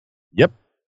 Yep,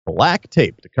 black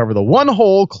tape to cover the one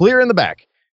hole clear in the back,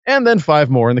 and then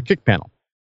 5 more in the kick panel.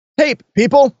 Tape,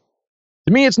 people!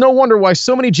 To me, it's no wonder why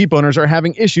so many Jeep owners are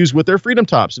having issues with their Freedom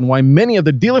Tops and why many of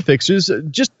the dealer fixes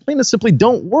just plain and simply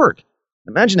don't work.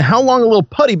 Imagine how long a little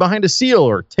putty behind a seal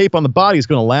or tape on the body is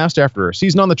going to last after a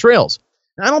season on the trails.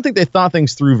 Now, I don't think they thought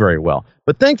things through very well,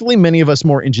 but thankfully many of us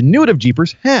more ingenuitive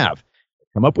Jeepers have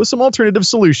come up with some alternative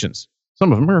solutions.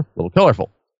 Some of them are a little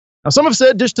colorful. Now, some have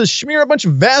said just to smear a bunch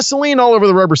of Vaseline all over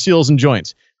the rubber seals and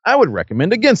joints. I would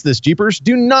recommend against this, Jeepers.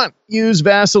 Do not use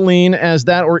Vaseline, as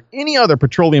that or any other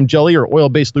petroleum jelly or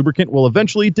oil-based lubricant will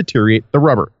eventually deteriorate the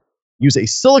rubber. Use a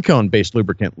silicone-based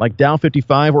lubricant like Dow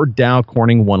 55 or Dow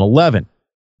Corning 111.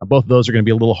 Now, both of those are going to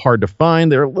be a little hard to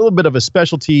find. They're a little bit of a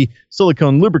specialty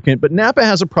silicone lubricant, but Napa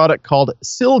has a product called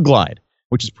Sil Glide,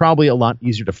 which is probably a lot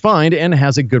easier to find and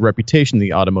has a good reputation in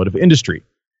the automotive industry.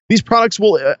 These products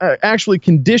will actually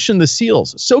condition the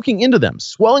seals, soaking into them,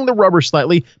 swelling the rubber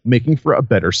slightly, making for a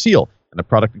better seal. And the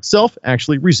product itself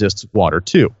actually resists water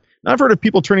too. Now, I've heard of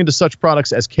people turning to such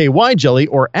products as KY Jelly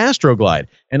or Astroglide,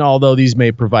 and although these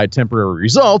may provide temporary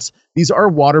results, these are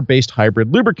water-based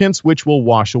hybrid lubricants which will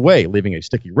wash away, leaving a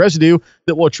sticky residue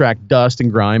that will attract dust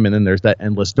and grime, and then there's that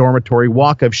endless dormitory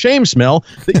walk of shame smell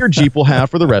that your Jeep will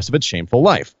have for the rest of its shameful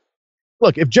life.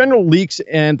 Look, if general leaks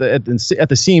and at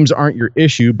the seams aren't your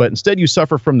issue, but instead you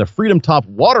suffer from the Freedom Top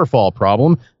waterfall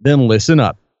problem, then listen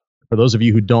up. For those of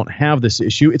you who don't have this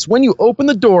issue, it's when you open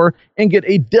the door and get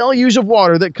a deluge of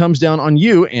water that comes down on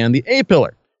you and the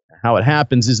A-pillar. How it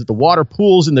happens is that the water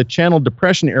pools in the channel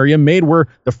depression area made where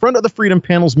the front of the Freedom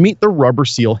panels meet the rubber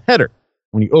seal header.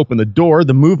 When you open the door,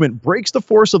 the movement breaks the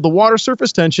force of the water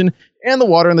surface tension, and the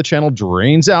water in the channel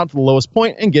drains out to the lowest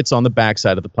point and gets on the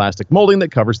backside of the plastic molding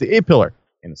that covers the A-pillar,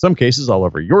 and in some cases all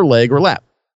over your leg or lap.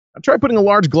 Now try putting a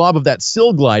large glob of that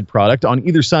Sil Glide product on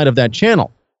either side of that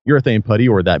channel. Urethane putty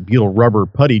or that butyl rubber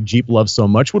putty Jeep loves so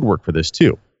much would work for this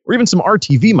too. Or even some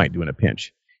RTV might do in a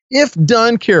pinch. If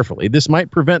done carefully, this might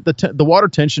prevent the water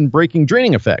tension breaking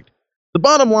draining effect. The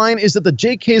bottom line is that the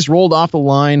JKs rolled off the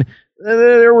line.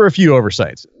 There were a few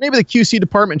oversights. Maybe the QC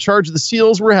department in charge of the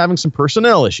seals were having some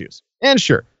personnel issues. And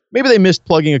sure, maybe they missed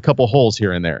plugging a couple holes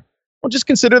here and there. Well, just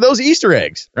consider those Easter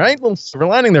eggs, right? A little silver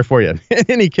lining there for you. In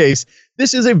any case,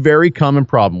 this is a very common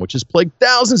problem, which has plagued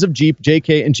thousands of Jeep,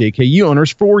 JK, and JKU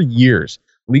owners for years.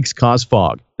 Leaks cause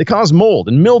fog. They cause mold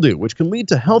and mildew, which can lead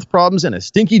to health problems and a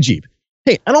stinky Jeep.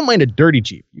 Hey, I don't mind a dirty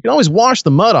Jeep. You can always wash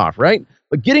the mud off, right?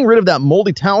 But getting rid of that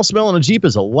moldy towel smell in a Jeep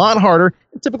is a lot harder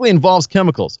and typically involves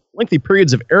chemicals, lengthy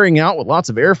periods of airing out with lots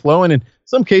of airflow, and in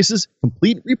some cases,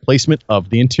 complete replacement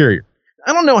of the interior.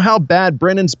 I don't know how bad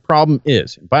Brendan's problem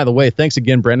is. And by the way, thanks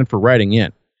again, Brendan, for writing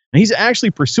in. Now, he's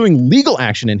actually pursuing legal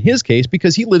action in his case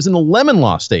because he lives in the lemon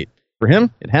law state. For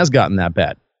him, it has gotten that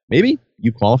bad. Maybe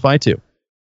you qualify too.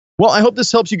 Well, I hope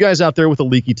this helps you guys out there with a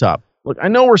leaky top. Look, I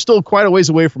know we're still quite a ways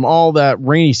away from all that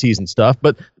rainy season stuff,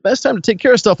 but the best time to take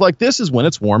care of stuff like this is when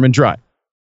it's warm and dry.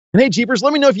 And hey, Jeepers,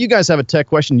 let me know if you guys have a tech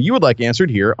question you would like answered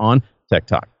here on Tech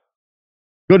Talk.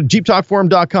 Go to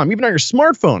JeepTalkForum.com, even on your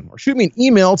smartphone, or shoot me an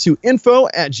email to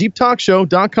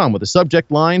info@JeepTalkShow.com with the subject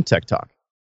line Tech Talk.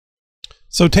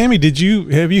 So, Tammy,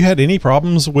 have you had any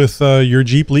problems with your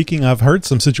Jeep leaking? I've heard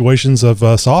some situations of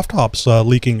soft tops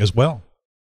leaking as well.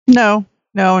 No,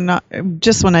 not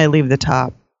just when I leave the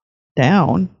top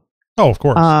down. Oh, of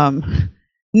course.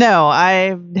 No,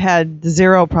 I've had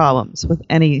zero problems with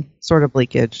any sort of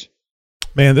leakage.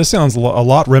 Man, this sounds a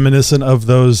lot reminiscent of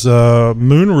those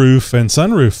moonroof and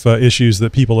sunroof issues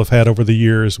that people have had over the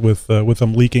years with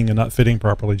them leaking and not fitting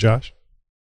properly, Josh.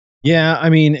 Yeah, I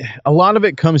mean, a lot of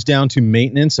it comes down to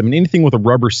maintenance. I mean, anything with a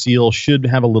rubber seal should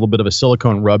have a little bit of a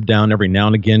silicone rub down every now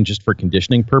and again just for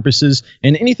conditioning purposes.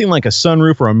 And anything like a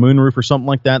sunroof or a moonroof or something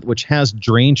like that, which has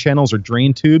drain channels or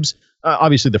drain tubes,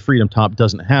 obviously the Freedom Top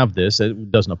doesn't have this.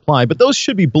 It doesn't apply. But those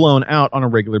should be blown out on a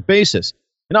regular basis.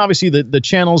 And obviously the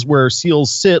channels where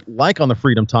seals sit, like on the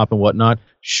Freedom Top and whatnot,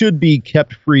 should be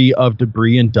kept free of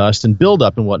debris and dust and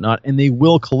buildup and whatnot. And they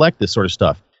will collect this sort of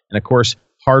stuff. And of course,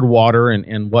 hard water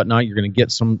and whatnot, you're going to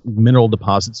get some mineral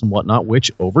deposits and whatnot,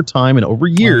 which over time and over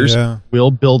years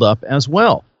will build up as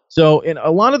well. So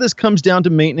a lot of this comes down to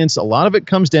maintenance. A lot of it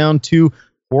comes down to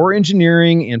poor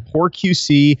engineering and poor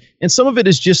QC. And some of it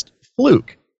is just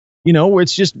fluke, where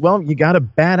it's just, well, you got a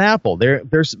bad apple.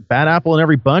 There's bad apple in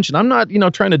every bunch. And I'm not,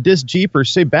 trying to diss Jeep or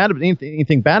say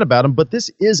anything bad about them, but this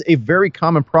is a very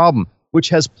common problem, which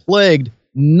has plagued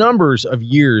numbers of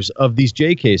years of these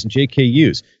JKs and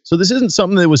JKUs. So this isn't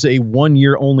something that was a 1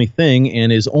 year only thing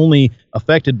and is only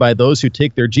affected by those who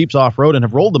take their Jeeps off-road and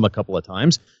have rolled them a couple of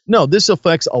times. No, this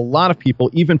affects a lot of people,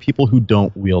 even people who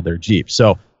don't wheel their Jeeps.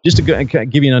 So just to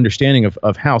give you an understanding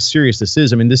of how serious this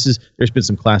is, I mean, there's been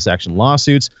some class action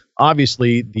lawsuits.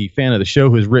 Obviously, the fan of the show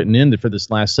who has written in for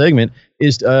this last segment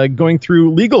is going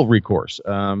through legal recourse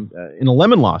in a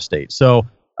lemon law state. So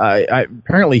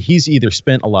apparently he's either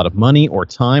spent a lot of money or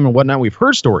time and whatnot. We've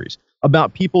heard stories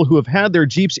about people who have had their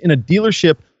Jeeps in a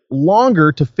dealership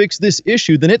longer to fix this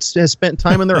issue than it has spent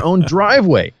time in their own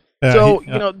driveway.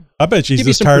 So, I bet she's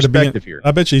just tired of being.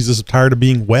 I bet she's just tired of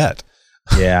being wet.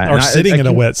 Yeah, or sitting in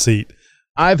a wet seat.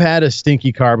 I've had a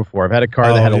stinky car before. I've had a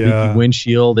car that had a leaky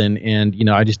windshield, and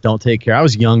I just don't take care. I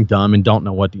was young, dumb, and don't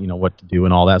know what to do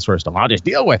and all that sort of stuff. I'll just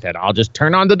deal with it. I'll just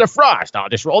turn on the defrost. I'll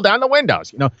just roll down the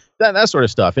windows. That sort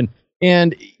of stuff.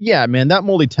 And yeah, man, that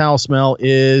moldy towel smell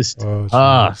is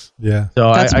tough. Yeah.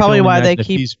 So that's probably why they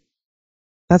keep.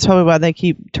 That's probably why they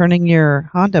keep turning your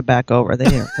Honda back over.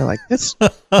 They're like, this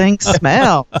thing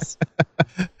smells.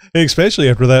 Especially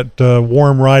after that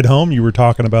warm ride home you were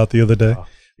talking about the other day.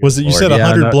 Was it? You said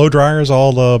 100 blow dryers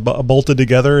all bolted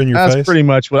together in your face? That's pretty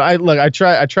much what I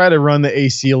try to run the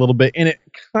AC a little bit, and it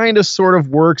kind of sort of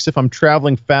works if I'm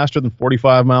traveling faster than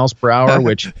 45 miles per hour,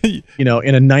 which in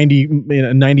a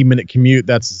 90-minute commute,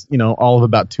 that's all of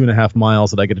about 2.5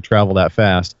 miles that I get to travel that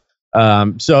fast.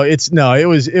 So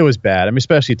it was bad. I mean,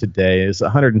 especially today, it's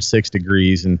 106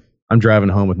 degrees and I'm driving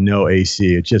home with no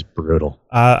AC. It's just brutal.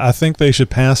 I think they should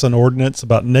pass an ordinance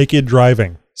about naked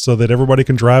driving so that everybody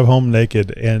can drive home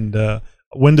naked and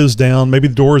windows down, maybe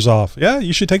the doors off. Yeah,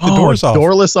 you should take the doors off.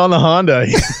 Doorless on the Honda.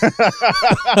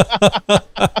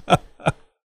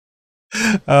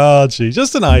 Oh, gee,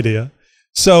 just an idea.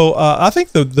 So I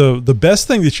think the best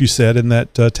thing that you said in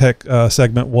that tech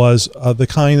segment was the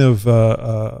kind of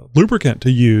lubricant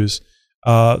to use.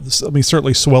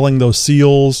 Certainly swelling those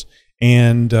seals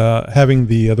and having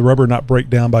the rubber not break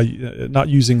down by not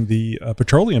using the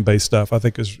petroleum-based stuff, I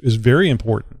think is very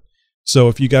important. So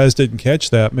if you guys didn't catch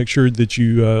that, make sure that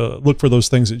you look for those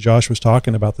things that Josh was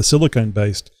talking about, the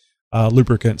silicone-based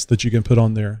lubricants that you can put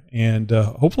on there, and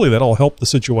hopefully that'll help the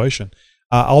situation.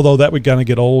 Although that would kind of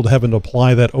get old having to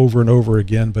apply that over and over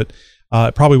again, but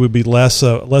it probably would be less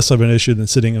of an issue than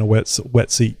sitting in a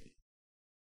wet seat.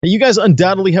 Now, you guys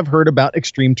undoubtedly have heard about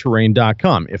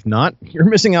ExtremeTerrain.com. If not, you're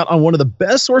missing out on one of the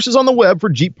best sources on the web for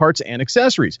Jeep parts and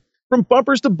accessories. From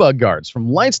bumpers to bug guards,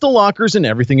 from lights to lockers, and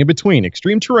everything in between,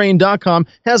 ExtremeTerrain.com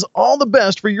has all the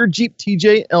best for your Jeep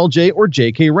TJ, LJ, or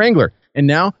JK Wrangler. And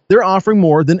now they're offering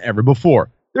more than ever before.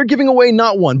 They're giving away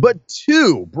not one, but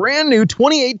two brand new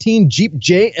 2018 Jeep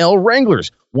JL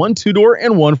Wranglers, one 2-door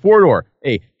and one 4-door.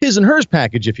 A his and hers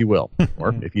package, if you will.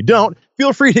 Or if you don't,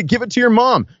 feel free to give it to your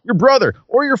mom, your brother,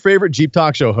 or your favorite Jeep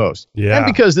Talk Show host. Yeah. And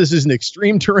because this is an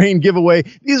Extreme Terrain giveaway,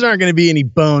 these aren't going to be any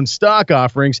bone stock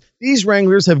offerings. These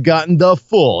Wranglers have gotten the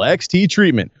full XT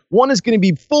treatment. One is going to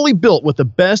be fully built with the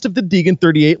best of the Deegan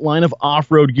 38 line of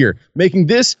off-road gear, making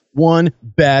this one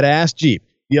badass Jeep.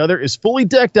 The other is fully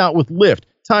decked out with lift,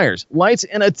 tires, lights,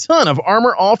 and a ton of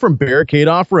armor, all from Barricade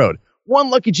Off-Road.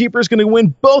 One lucky Jeeper is going to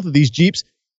win both of these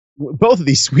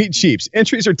sweet Jeeps.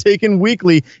 Entries are taken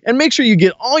weekly, and make sure you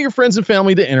get all your friends and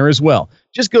family to enter as well.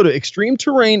 Just go to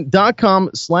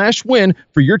ExtremeTerrain.com/win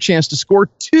for your chance to score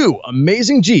two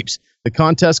amazing Jeeps. The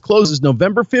contest closes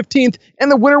November 15th,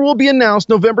 and the winner will be announced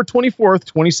November 24th,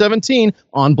 2017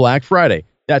 on Black Friday.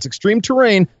 That's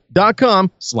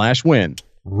extremeterrain.com/win.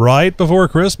 Right before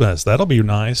Christmas. That'll be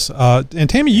nice. And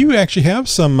Tammy, you actually have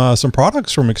some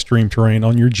products from Extreme Terrain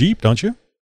on your Jeep, don't you?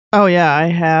 Oh, yeah. I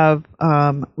have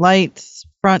lights,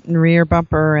 front and rear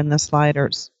bumper, and the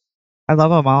sliders. I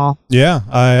love them all. Yeah,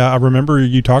 I remember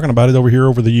you talking about it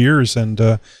over the years.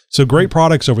 And so great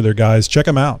products over there, guys. Check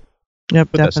them out.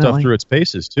 Yep, Put definitely. that stuff through its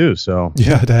paces, too. So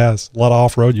yeah, it has. A lot of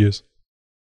off-road use.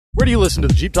 Where do you listen to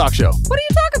the Jeep Talk Show? What are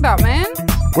you talking about, man?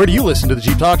 Where do you listen to the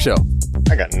Jeep Talk Show?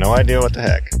 I got no idea what the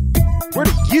heck. Where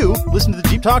do you listen to the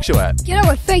Jeep Talk Show at? Get out of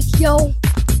my face, yo.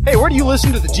 Hey, where do you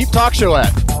listen to the Jeep Talk Show at?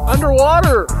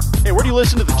 Underwater. Hey, where do you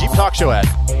listen to the Jeep Talk Show at?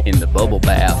 In the bubble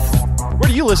bath. Where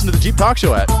do you listen to the Jeep Talk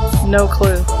Show at? No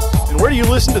clue. And where do you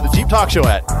listen to the Jeep Talk Show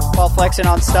at? While flexing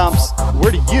on stumps.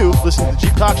 Where do you listen to the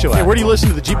Jeep Talk Show at? Hey, where do you listen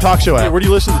to the Jeep Talk Show at? Hey, where do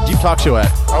you listen to the Jeep Talk Show at?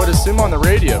 I would assume on the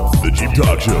radio. The Jeep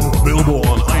Talk Show, available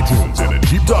on iTunes and at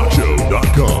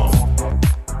JeepTalkShow.com.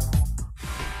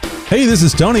 Hey, this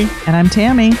is Tony. And I'm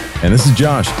Tammy. And this is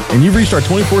Josh. And you've reached our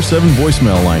 24/7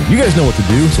 voicemail line. You guys know what to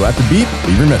do, so at the beep,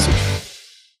 leave your message.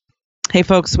 Hey,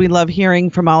 folks, we love hearing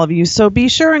from all of you, so be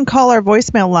sure and call our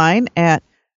voicemail line at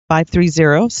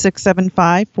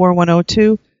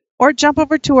 530-675-4102 or jump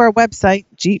over to our website,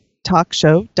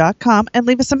 JeepTalkShow.com, and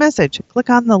leave us a message. Click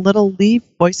on the little Leave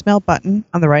Voicemail button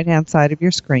on the right-hand side of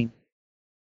your screen.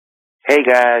 Hey,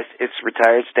 guys. It's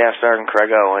retired Staff Sergeant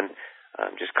Craig Owen.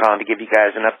 I'm just calling to give you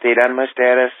guys an update on my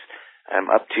status. I'm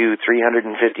up to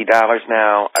 $350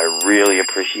 now. I really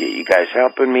appreciate you guys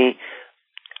helping me.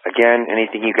 Again,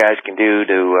 anything you guys can do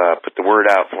to put the word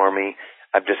out for me.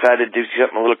 I've decided to do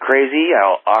something a little crazy.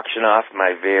 I'll auction off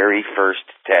my very first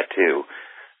tattoo.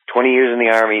 20 years in the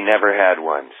Army, never had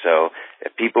one. So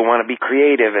if people want to be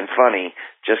creative and funny,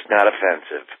 just not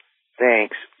offensive.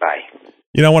 Thanks. Bye.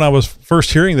 You know, when I was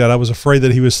first hearing that, I was afraid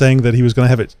that he was saying that he was going to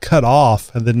have it cut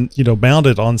off and then, mount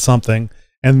it on something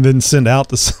and then send out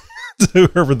to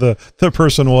whoever the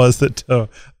person was that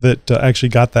actually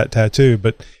got that tattoo.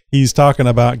 But he's talking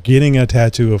about getting a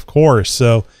tattoo, of course.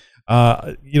 So,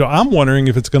 I'm wondering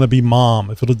if it's going to be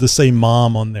mom, if it'll just say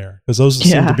mom on there, because those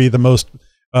seem to be the most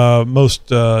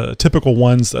typical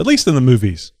ones, at least in the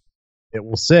movies. It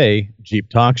will say Jeep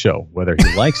Talk Show, whether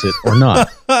he likes it or not.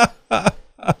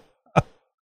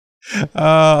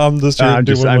 I'm just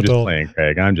playing,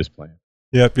 Craig. I'm just playing.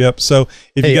 Yep. So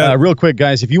if you got real quick,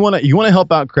 guys, if you want to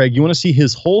help out Craig, you want to see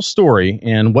his whole story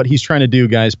and what he's trying to do,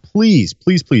 guys, please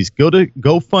go to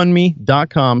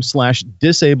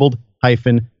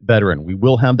GoFundMe.com/disabled-veteran. We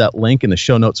will have that link in the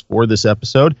show notes for this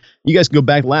episode. You guys can go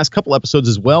back the last couple episodes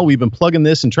as well. We've been plugging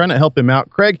this and trying to help him out.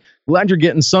 Craig, glad you're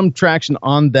getting some traction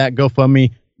on that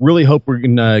GoFundMe. Really hope we're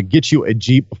going to get you a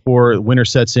Jeep before winter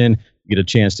sets in. Get a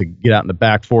chance to get out in the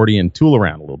back 40 and tool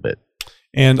around a little bit.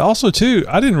 And also, too,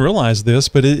 I didn't realize this,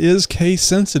 but it is case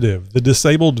sensitive. The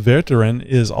disabled veteran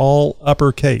is all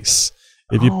uppercase.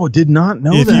 Did not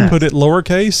know that. If you put it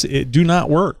lowercase, it do not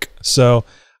work. So,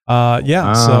 but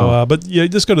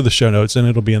just go to the show notes and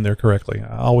it'll be in there correctly.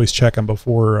 I always check them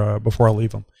before I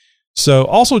leave them. So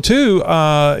also too,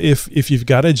 if you've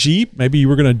got a Jeep, maybe you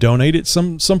were going to donate it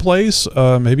someplace.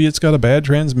 Maybe it's got a bad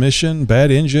transmission, bad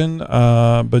engine,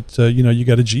 but you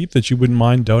got a Jeep that you wouldn't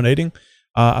mind donating.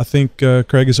 I think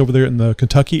Craig is over there in the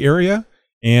Kentucky area,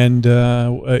 and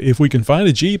if we can find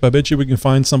a Jeep, I bet you we can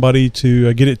find somebody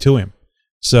to get it to him.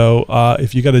 So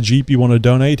if you got a Jeep you want to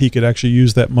donate, he could actually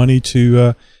use that money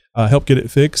to help get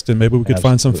it fixed, and maybe we could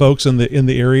find some folks in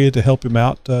the area to help him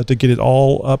out to get it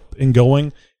all up and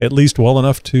going, at least well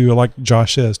enough to, like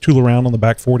Josh says, tool around on the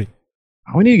back 40.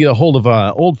 We need to get a hold of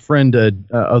an old friend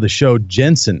of the show,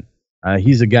 Jensen.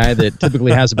 He's a guy that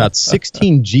typically has about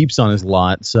 16 Jeeps on his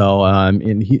lot. So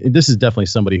this is definitely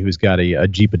somebody who's got a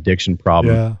Jeep addiction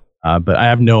problem. Yeah. But I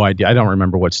have no idea. I don't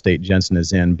remember what state Jensen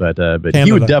is in, but Canada.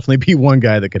 He would definitely be one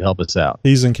guy that could help us out.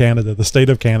 He's in Canada, the state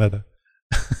of Canada.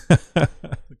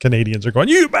 Canadians are going,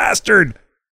 "You bastard!"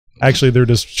 Actually, they're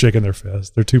just shaking their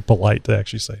fist. They're too polite to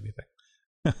actually say anything.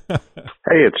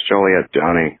 Hey, it's Joliet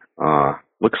Downey.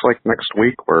 Looks like next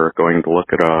week we're going to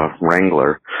look at a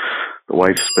Wrangler. The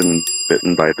wife's been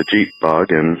bitten by the Jeep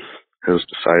bug and has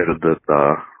decided that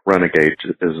the Renegade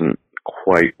isn't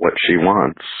quite what she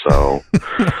wants. So,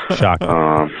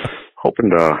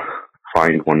 hoping to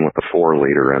find one with a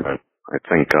 4-liter in it. I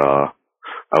think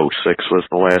 06 was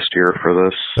the last year for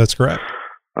this. That's correct.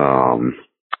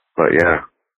 But yeah,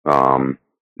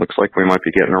 looks like we might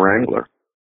be getting a Wrangler.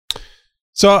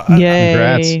 So, yay!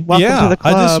 Congrats. Welcome to the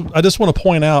club. I just want to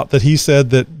point out that he said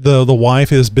that the wife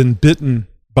has been bitten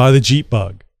by the Jeep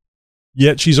bug,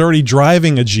 yet she's already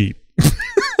driving a Jeep.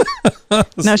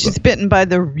 No, she's bitten by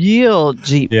the real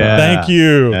Jeep. Yeah. Thank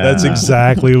you. Yeah. That's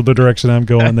exactly the direction I'm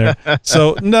going there.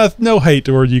 So no hate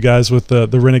toward you guys with the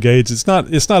Renegades. It's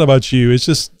not about you. It's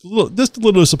just a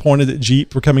little disappointed that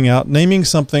Jeep were coming out naming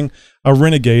something a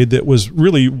Renegade that was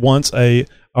really once a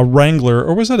Wrangler,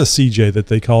 or was that a CJ that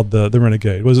they called the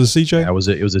Renegade? Was it a CJ? Yeah,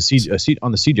 it was a seat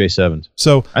on the CJ7s.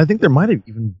 So I think there might have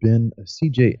even been a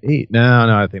CJ8. No,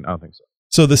 I don't think so.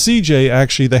 So the CJ,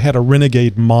 actually, they had a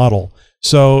Renegade model.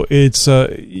 So it's, I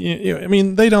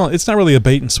mean, it's not really a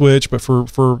bait and switch, but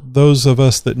for those of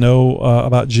us that know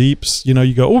about Jeeps,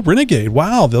 you go, oh, Renegade,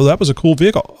 wow, that was a cool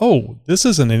vehicle. Oh, this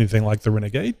isn't anything like the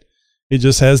Renegade. It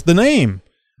just has the name.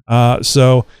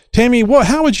 So Tammy,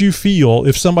 how would you feel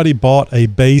if somebody bought a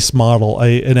base model,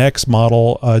 an X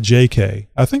model JK?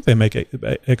 I think they make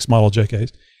X model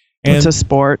JKs. And it's a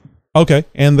sport. Okay,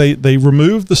 and they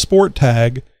removed the sport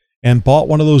tag and bought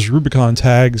one of those Rubicon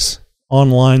tags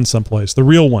online someplace, the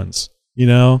real ones,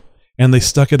 and they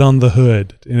stuck it on the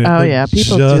hood. And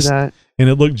people do that. And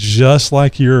it looked just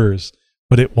like yours,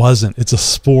 but it wasn't. It's a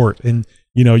sport, and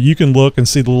you can look and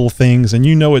see the little things, and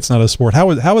it's not a sport. How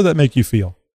would that make you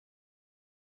feel?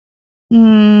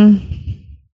 I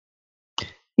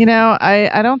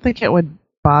don't think it would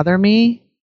bother me.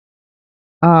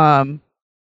 I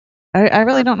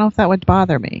really don't know if that would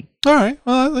bother me. All right.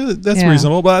 Well, that's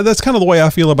reasonable. But that's kind of the way I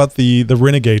feel about the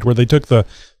Renegade, where they took the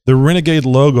Renegade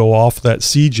logo off that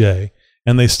CJ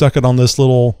and they stuck it on this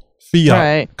little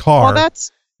Fiat car. Well,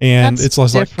 that's it's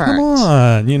like, different. Come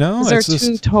on, They're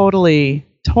two totally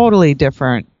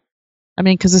different. I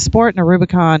mean, because a Sport and a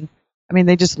Rubicon,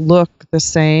 they just look the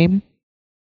same.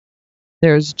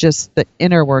 There's just the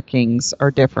inner workings are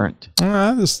different.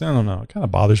 I don't know. It kind of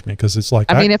bothers me because it's like,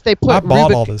 if they put I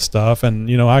bought all this stuff, and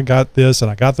I got this, and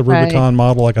I got the Rubicon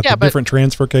model. I got the different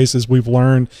transfer cases we've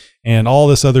learned, and all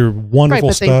this other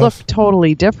wonderful stuff. But they look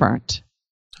totally different.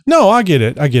 No, I get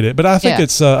it. But I think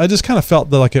it's. I just kind of felt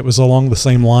like it was along the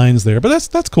same lines there. But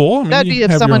that's cool. That'd be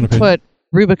if someone put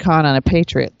Rubicon on a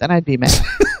Patriot, then I'd be mad.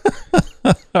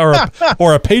 or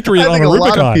a Patriot on a Rubicon. A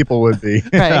lot of people would be.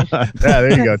 Right. Yeah, there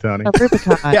you go, Tony. A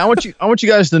Rubicon. Yeah, I want you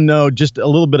guys to know just a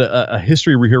little bit of a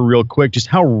history here real quick, just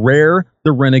how rare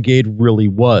the Renegade really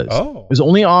was. Oh. It was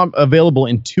only available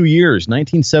in 2 years,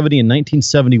 1970 and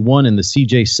 1971 in the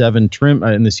CJ7 trim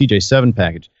in the CJ7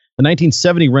 package. The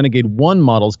 1970 Renegade 1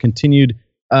 models continued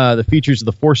the features of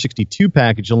the 462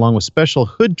 package along with special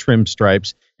hood trim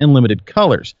stripes and limited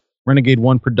colors. Renegade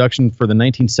 1 production for the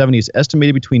 1970s is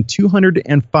estimated between 200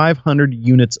 and 500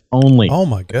 units only. Oh,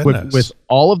 my goodness. With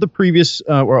all of the previous,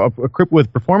 equipped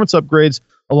with performance upgrades,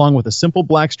 along with a simple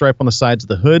black stripe on the sides of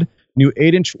the hood, new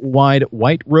 8-inch wide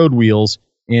white road wheels,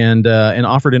 and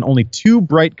offered in only 2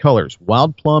 bright colors,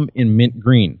 wild plum and mint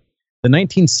green. The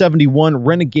 1971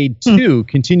 Renegade 2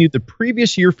 continued the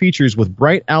previous year features with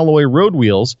bright alloy road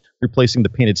wheels, replacing the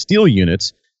painted steel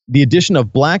units, the addition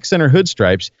of black center hood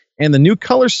stripes, and the new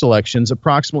color selections,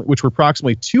 which were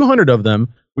approximately 200 of them,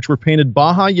 which were painted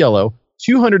Baja yellow,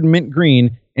 200 mint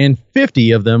green, and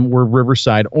 50 of them were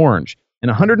Riverside orange. And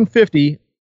 150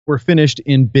 were finished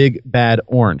in Big Bad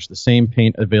orange, the same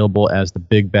paint available as the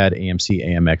Big Bad AMC,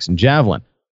 AMX, and Javelin.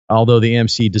 Although the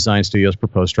AMC Design Studios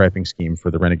proposed striping scheme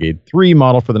for the Renegade 3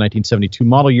 model for the 1972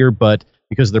 model year, but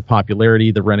because of their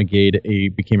popularity, the Renegade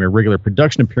became a regular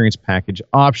production appearance package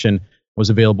option,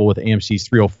 was available with AMC's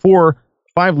 304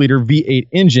 5-liter V8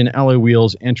 engine, alloy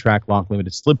wheels, and track lock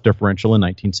limited slip differential in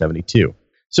 1972.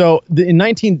 So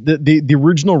the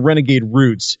original Renegade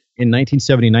roots in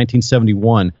 1970 and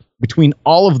 1971, between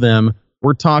all of them,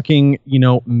 we're talking,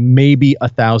 maybe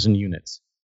 1,000 units.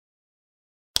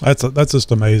 That's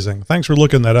just amazing. Thanks for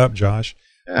looking that up, Josh.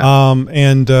 Yeah.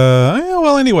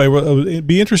 Anyway, it'd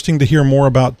be interesting to hear more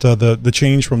about the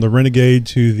change from the Renegade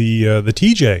to the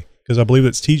TJ, because I believe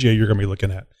it's TJ you're going to be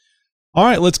looking at. All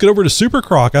right, let's get over to Super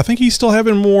Croc. I think he's still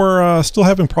having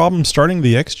problems starting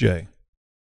the XJ.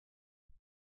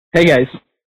 Hey guys,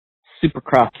 Super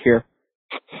Croc here.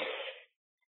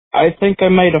 I think I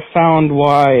might have found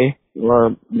why, or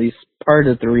at least part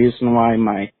of the reason why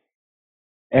my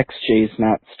XJ's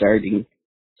not starting.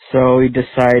 So he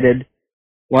decided,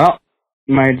 well,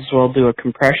 might as well do a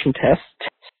compression test.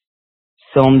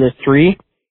 Cylinder 3,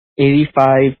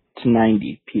 85 to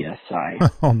 90 PSI.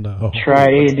 Oh no. Try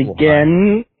it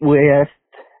again with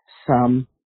some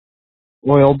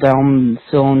oil down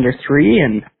cylinder 3,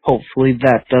 and hopefully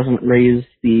that doesn't raise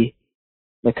the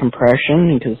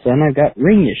compression, because then I've got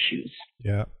ring issues.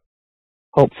 Yeah.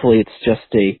 Hopefully it's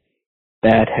just a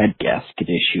bad head gasket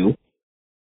issue.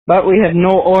 But we have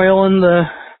no oil in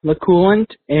the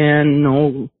coolant,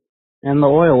 and the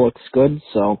oil looks good,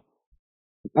 so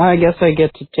I guess I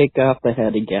get to take off the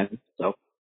head again. So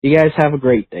You guys have a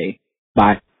great day.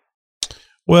 Bye.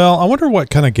 Well, I wonder what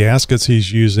kind of gaskets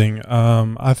he's using.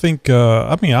 I think,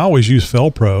 I always use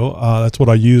Felpro. That's what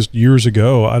I used years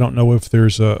ago. I don't know if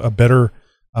there's a better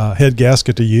head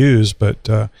gasket to use, but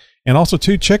and also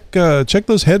too, check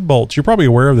those head bolts. You're probably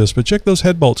aware of this, but check those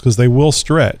head bolts because they will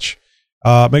stretch.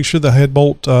 Make sure the head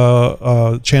bolt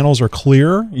channels are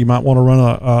clear. You might want to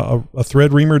run a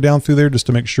thread reamer down through there just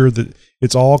to make sure that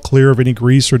it's all clear of any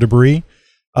grease or debris,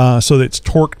 so that it's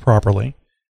torqued properly.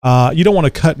 You don't want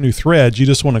to cut new threads. You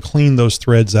just want to clean those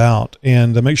threads out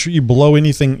and make sure you blow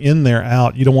anything in there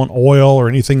out. You don't want oil or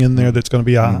anything in there that's going to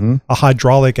be a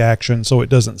hydraulic action so it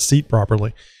doesn't seat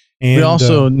properly. And we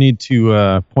also need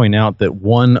to point out that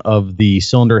one of the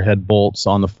cylinder head bolts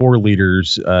on the 4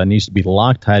 liters needs to be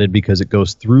Loctited because it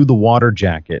goes through the water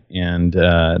jacket, and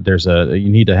you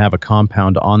need to have a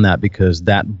compound on that because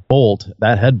that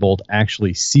head bolt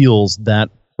actually seals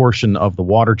that portion of the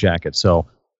water jacket. So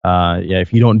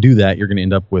if you don't do that, you're going to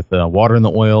end up with water in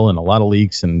the oil and a lot of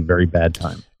leaks and very bad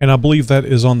time. And I believe that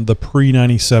is on the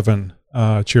pre-97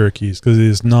 Cherokees because it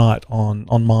is not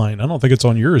on mine. I don't think it's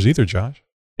on yours either, Josh.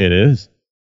 It is.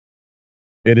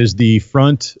 It is the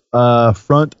front.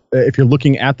 If you're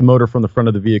looking at the motor from the front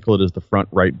of the vehicle, it is the front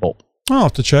right bolt. I'll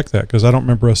have to check that because I don't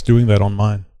remember us doing that on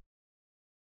mine.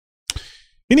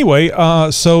 Anyway,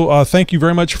 so thank you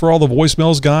very much for all the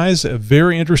voicemails, guys.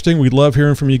 Very interesting. We love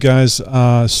hearing from you guys.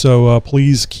 So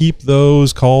please keep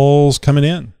those calls coming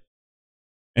in.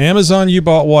 Amazon, you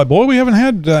bought what? Boy, we haven't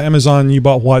had Amazon, you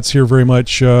bought what's here very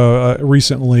much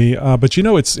recently. But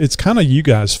it's kind of you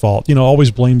guys' fault.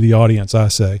 Always blame the audience. I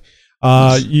say,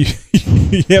 you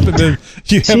haven't been.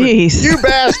 You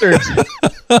bastards.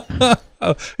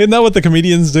 Isn't that what the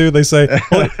comedians do? They say,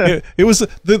 well, it was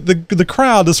the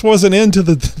crowd. This wasn't into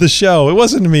the show. It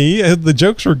wasn't me. The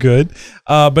jokes were good.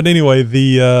 But anyway,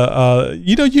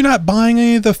 you're not buying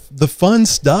any of the fun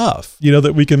stuff,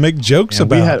 that we can make jokes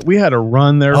about. We had a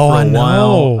run there for a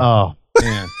while. Oh,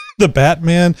 man. The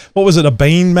Batman. What was it? A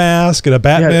Bane mask and a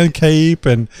Batman cape.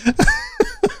 And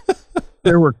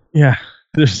there were,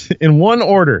 there's in one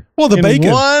order. Well,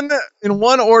 bacon. In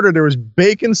one order, there was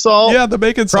bacon salt. Yeah, the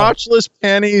bacon salt. Crotchless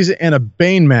panties and a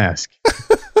Bane mask.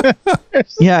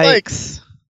 Yikes!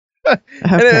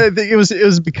 And it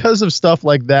was because of stuff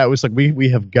like that. It was like we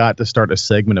have got to start a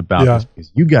segment about this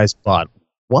because you guys bought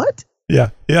what? Yeah.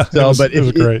 So, it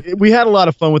was great. We had a lot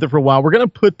of fun with it for a while. We're going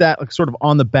to put that sort of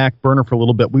on the back burner for a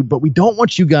little bit. But we don't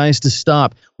want you guys to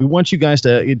stop. We want you guys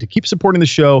to keep supporting the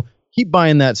show. Keep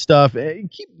buying that stuff.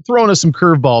 Keep throwing us some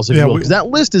curveballs, if you will, because that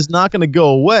list is not going to go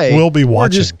away. We'll be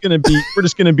watching. We're just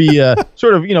going to be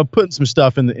sort of putting some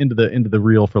stuff into the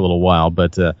reel for a little while.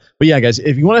 But yeah, guys,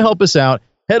 if you want to help us out,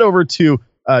 head over to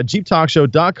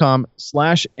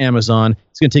jeeptalkshow.com/Amazon.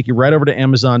 It's going to take you right over to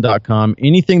Amazon.com.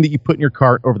 Anything that you put in your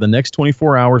cart over the next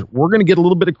 24 hours, we're going to get a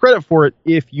little bit of credit for it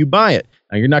if you buy it.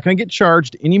 Now, you're not going to get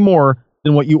charged any more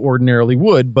than what you ordinarily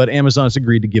would, but Amazon's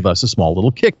agreed to give us a small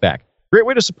little kickback. Great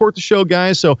way to support the show,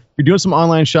 guys. So if you're doing some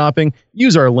online shopping,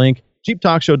 use our link,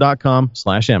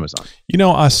 jeeptalkshow.com/Amazon.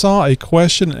 I saw a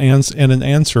question and an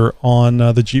answer on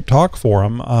the Jeep Talk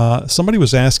forum. Somebody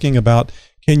was asking about,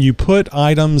 can you put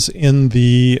items in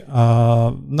the,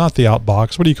 not the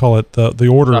outbox, what do you call it? The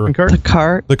order. Shopping cart? The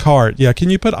cart. The cart, yeah. Can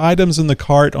you put items in the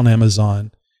cart on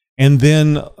Amazon and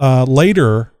then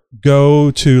later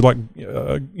go to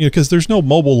because there's no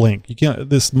mobile link. You can't.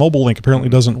 This mobile link apparently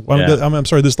doesn't. I'm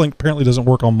sorry. This link apparently doesn't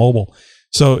work on mobile.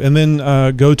 So and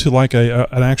then go to like an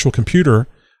actual computer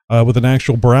with an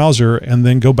actual browser, and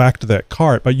then go back to that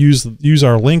cart. But use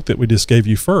our link that we just gave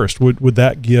you first. Would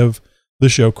that give the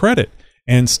show credit?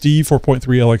 And Steve 4.3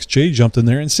 LXJ jumped in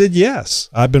there and said yes.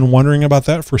 I've been wondering about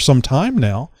that for some time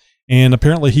now. And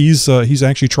apparently he's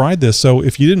actually tried this. So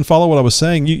if you didn't follow what I was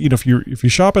saying, if you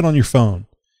shop it on your phone,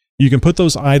 you can put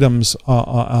those items,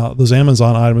 those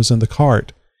Amazon items in the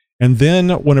cart. And then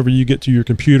whenever you get to your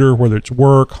computer, whether it's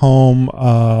work, home,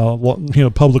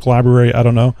 public library, I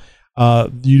don't know,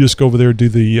 you just go over there, do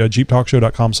the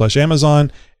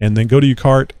jeeptalkshow.com/Amazon, and then go to your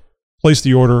cart, place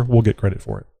the order. We'll get credit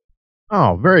for it.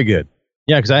 Oh, very good.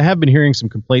 Yeah, because I have been hearing some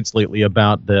complaints lately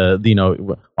about I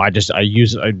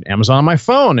use Amazon on my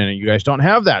phone, and you guys don't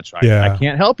have that, so I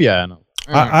can't help you. And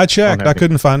I checked. I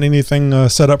couldn't find anything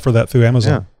set up for that through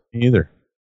Amazon. Yeah. Either.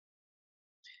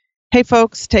 Hey,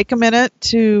 folks, take a minute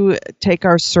to take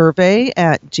our survey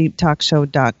at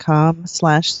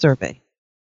jeeptalkshow.com/survey.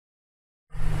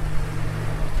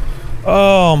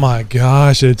 Oh my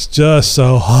gosh, it's just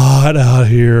so hot out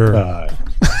here.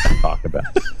 Talk about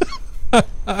it.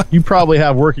 You probably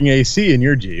have working AC in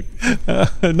your Jeep.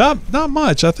 Not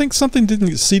much. I think something didn't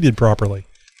get seated properly.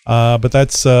 But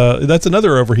that's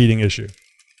another overheating issue.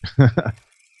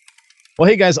 Well,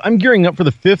 hey guys, I'm gearing up for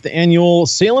the 5th annual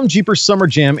Salem Jeepers Summer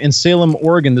Jam in Salem,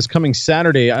 Oregon this coming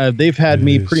Saturday. They've had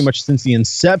me pretty much since the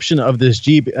inception of this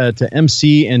Jeep to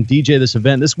MC and DJ this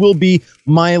event. This will be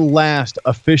my last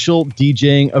official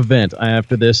DJing event.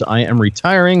 After this, I am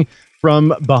retiring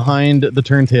from behind the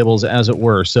turntables, as it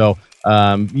were. So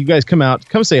you guys come out,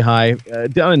 come say hi.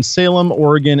 Down in Salem,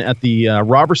 Oregon at the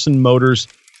Robertson Motors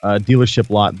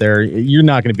dealership lot there. You're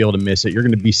not going to be able to miss it. You're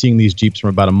going to be seeing these Jeeps from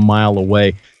about a mile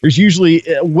away. There's usually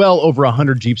well over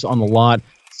 100 Jeeps on the lot,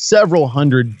 several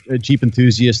hundred Jeep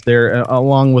enthusiasts there,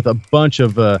 along with a bunch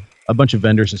of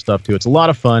vendors and stuff too. It's a lot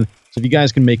of fun. So if you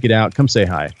guys can make it out, come say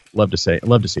hi. Love to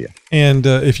see you. And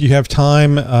if you have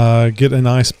time, get a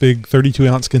nice big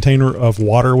 32-ounce container of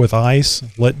water with ice.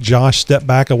 Let Josh step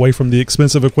back away from the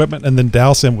expensive equipment and then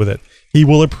douse him with it. He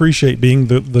will appreciate being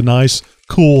the nice,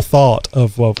 cool thought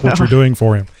of what you're doing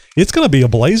for him. It's going to be a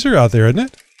blazer out there, isn't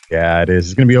it? Yeah, it is.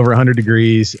 It's going to be over 100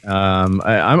 degrees.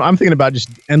 I'm thinking about just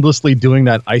endlessly doing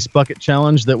that ice bucket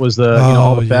challenge that was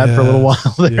all the fad for a little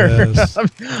while there. Yes.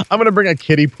 I'm going to bring a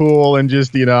kiddie pool and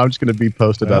just, I'm just going to be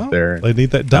posted up there. They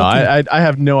need that dunking. I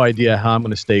have no idea how I'm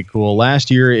going to stay cool.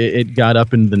 Last year, it got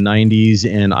up into the 90s,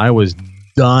 and I was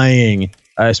dying,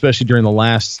 especially during the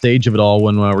last stage of it all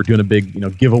when we're doing a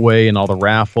big, giveaway and all the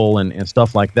raffle and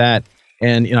stuff like that.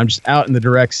 And, I'm just out in the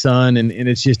direct sun, and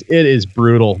it is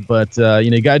brutal. But,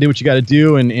 you got to do what you got to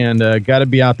do and got to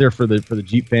be out there for the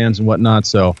Jeep fans and whatnot.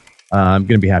 So I'm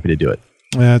going to be happy to do it.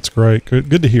 That's great.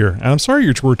 Good to hear. And I'm sorry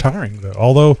you're retiring, though.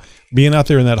 Although being out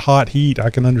there in that hot heat,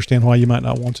 I can understand why you might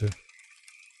not want to.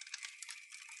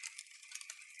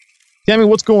 Tammy,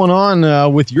 what's going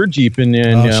on with your Jeep and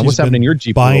what's happening in your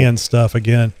Jeep? Buying stuff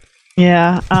again.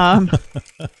 Yeah.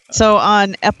 So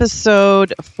on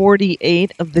episode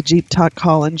 48 of the Jeep Talk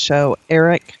Call-In show,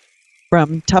 Eric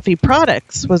from Tuffy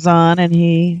Products was on,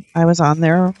 and I was on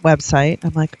their website.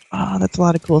 I'm like, oh, that's a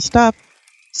lot of cool stuff.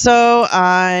 So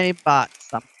I bought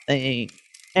something,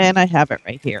 and I have it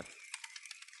right here.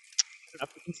 I don't know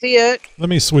if you can see it. Let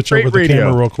me switch over the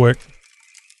camera real quick.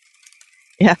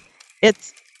 Yeah,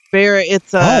 it's a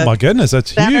oh my goodness,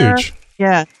 that's huge.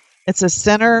 Yeah, it's a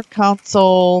center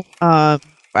console.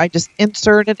 I just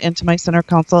insert it into my center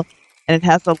console, and it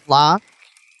has a lock,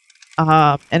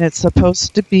 and it's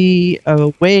supposed to be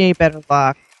a way better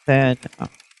lock than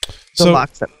the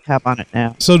locks that we have on it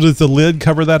now. So does the lid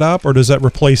cover that up, or does that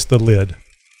replace the lid?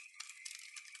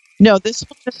 No, this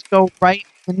will just go right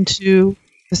into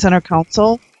the center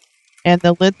console, and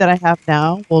the lid that I have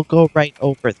now will go right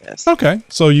over this. Okay,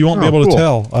 so you won't be able to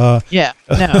tell. Yeah,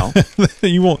 no.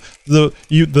 You won't.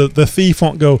 The thief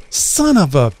won't go, son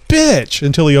of a bitch,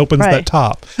 until he opens that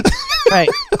top. Right.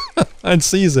 And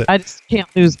sees it. I just can't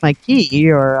lose my key,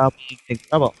 or I'll be in big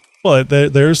trouble. Well,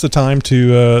 there's the time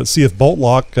to see if Bolt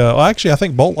Lock. Actually, I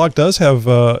think Bolt Lock does have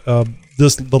the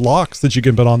locks that you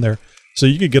can put on there. So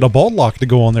you could get a Bolt Lock to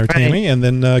go on there, Tammy, and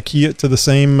then key it to the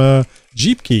same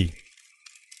Jeep key.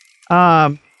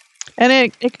 And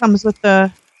it comes with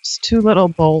the 2 little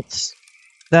bolts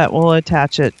that will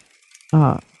attach it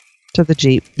to the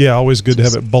Jeep. Yeah, always good to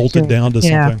have it bolted down to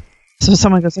something. So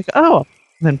someone goes like, oh,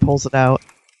 and then pulls it out.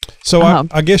 So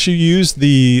I guess you use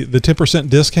the 10%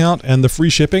 discount and the free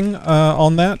shipping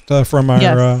on that from our.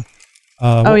 Yes.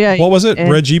 What was it?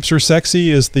 Red Jeeps are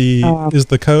sexy is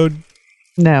the code.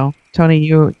 No, Tony,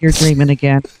 you're dreaming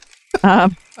again.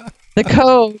 The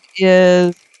code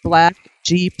is Black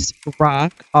Jeeps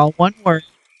Rock, all one word.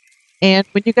 And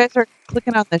when you guys are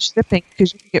clicking on the shipping,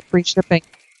 because you can get free shipping,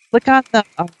 click on the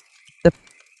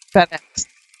FedEx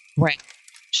rank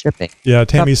shipping. Yeah,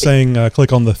 Tammy's saying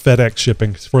click on the FedEx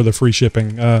shipping for the free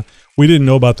shipping. We didn't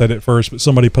know about that at first, but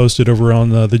somebody posted over on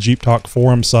the Jeep Talk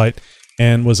forum site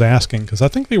and was asking, because I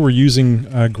think they were using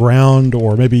Ground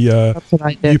or maybe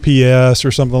UPS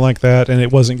or something like that, and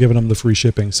it wasn't giving them the free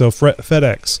shipping. So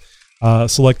FedEx.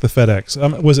 Select the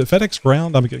FedEx. Was it FedEx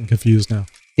Ground? I'm getting confused now.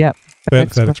 Yep.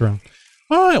 FedEx Ground.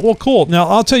 All right. Well, cool. Now,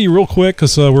 I'll tell you real quick,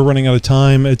 because we're running out of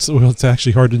time. It's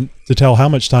actually hard to tell how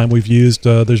much time we've used.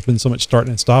 There's been so much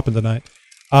starting and stopping tonight.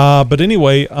 But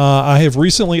anyway, I have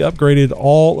recently upgraded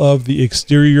all of the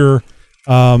exterior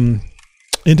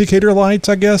indicator lights,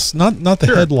 I guess. Not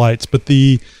the headlights, but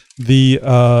the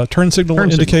turn signal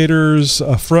indicators,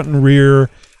 front and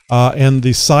rear, and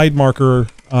the side marker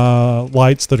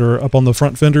lights that are up on the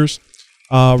front fenders.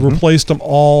 Replaced them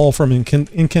all from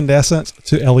incandescent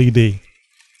to LED.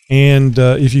 And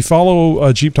if you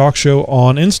follow Jeep Talk Show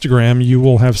on Instagram, you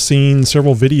will have seen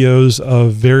several videos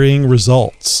of varying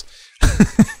results.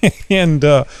 And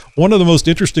one of the most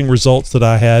interesting results that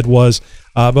I had was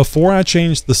before I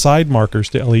changed the side markers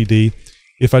to LED,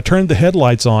 if I turned the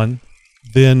headlights on,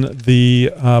 then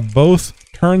the both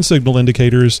turn signal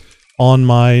indicators on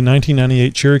my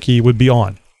 1998 Cherokee would be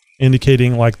on,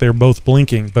 indicating like they're both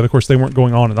blinking. But of course, they weren't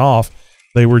going on and off;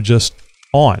 they were just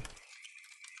on.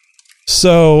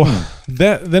 So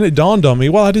then it dawned on me.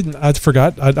 Well, I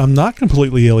forgot. I'm not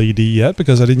completely LED yet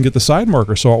because I didn't get the side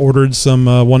marker. So I ordered some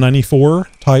 194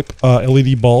 type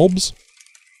LED bulbs.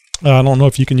 I don't know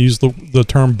if you can use the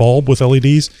term bulb with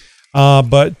LEDs,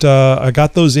 but I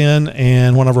got those in,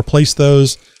 and when I replaced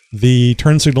those, the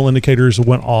turn signal indicators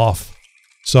went off.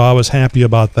 So I was happy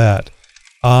about that.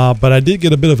 But I did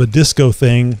get a bit of a disco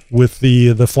thing with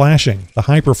the flashing, the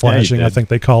hyper flashing, I think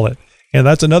they call it. And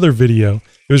that's another video.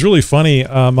 It was really funny.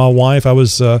 My wife, I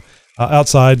was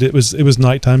outside. It was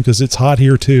nighttime because it's hot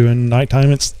here too. And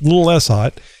nighttime, it's a little less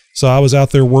hot. So I was out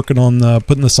there working on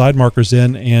putting the side markers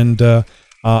in, and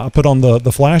I put on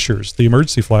the flashers, the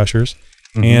emergency flashers.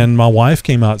 Mm-hmm. And my wife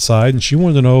came outside, and she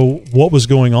wanted to know what was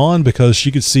going on because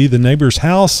she could see the neighbor's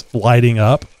house lighting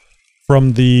up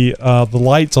from the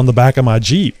lights on the back of my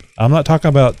Jeep. I'm not talking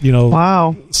about,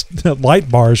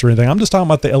 light bars or anything. I'm just talking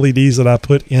about the LEDs that I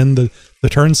put in the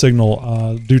turn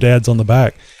signal doodads on the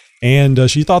back.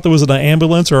 And she thought there was an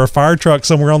ambulance or a fire truck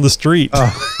somewhere on the street.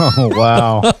 Oh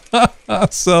wow.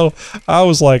 So I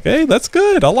was like, hey, that's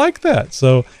good. I like that.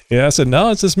 So yeah, I said,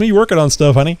 no, it's just me working on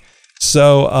stuff, honey.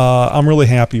 So I'm really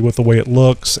happy with the way it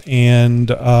looks. And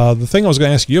the thing I was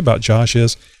going to ask you about, Josh,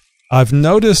 is I've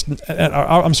noticed,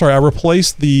 I'm sorry, I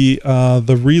replaced the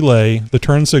relay, the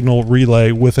turn signal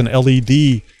relay, with an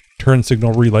LED turn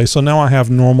signal relay. So now I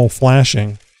have normal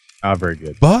flashing. Ah, very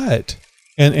good. But,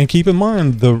 and keep in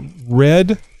mind, the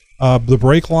red, the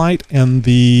brake light and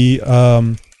the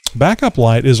backup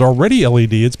light is already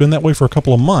LED. It's been that way for a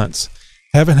couple of months.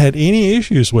 Haven't had any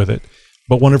issues with it.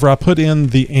 But whenever I put in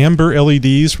the amber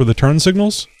LEDs for the turn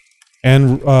signals,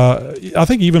 and I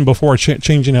think even before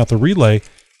changing out the relay,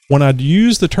 when I'd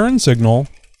use the turn signal,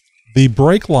 the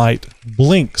brake light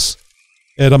blinks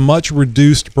at a much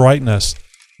reduced brightness,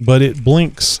 but it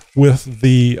blinks with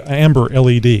the amber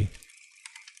LED.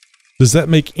 Does that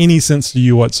make any sense to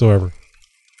you whatsoever?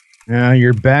 Yeah,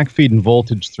 you're backfeeding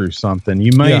voltage through something.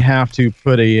 You might have to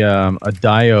put a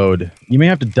diode. You may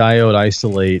have to diode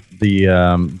isolate the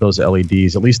those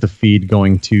LEDs, at least the feed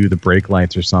going to the brake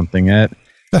lights or something.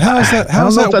 But how is that? How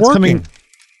is that working?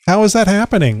 How is that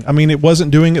happening? I mean, it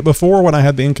wasn't doing it before when I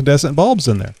had the incandescent bulbs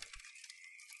in there.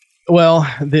 Well,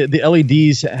 the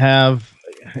LEDs have,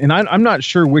 and I'm not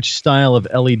sure which style of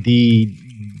LED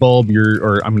bulb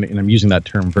I'm using that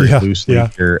term very loosely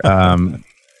here.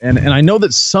 And I know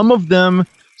that some of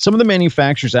the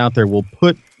manufacturers out there will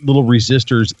put little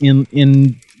resistors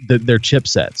in their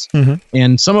chipsets,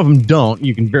 and some of them don't.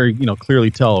 You can very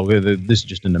clearly tell this is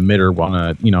just an emitter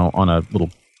on a little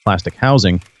plastic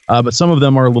housing. But some of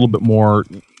them are a little bit more,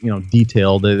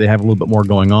 detailed. They have a little bit more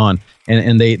going on,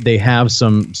 and they have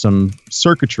some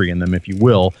circuitry in them, if you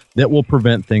will, that will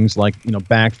prevent things like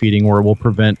backfeeding, or will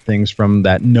prevent things from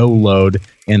that no load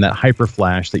and that hyper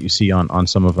flash that you see on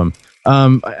some of them.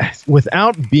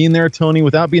 Without being there, Tony,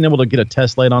 without being able to get a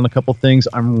test light on a couple things,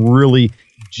 I'm really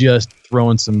just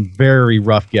throwing some very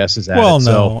rough guesses at it. Well,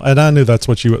 no, and I knew that's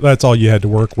all you had to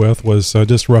work with was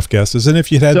just rough guesses. And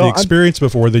if you'd had the experience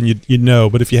before, then you'd know.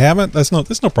 But if you haven't, that's no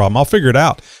problem. I'll figure it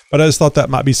out. But I just thought that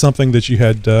might be something that you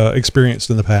had experienced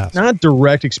in the past. Not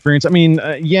direct experience. I mean,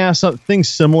 things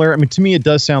similar. I mean, to me, it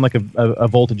does sound like a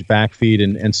voltage backfeed,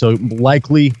 and so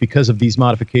likely because of these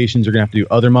modifications, you're gonna have to do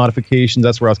other modifications.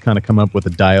 That's where I was kind of coming up with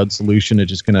a diode solution. It's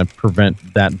just gonna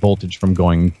prevent that voltage from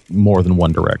going more than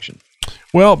one direction.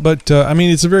 Well, but I mean,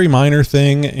 it's a very minor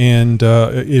thing, and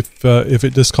if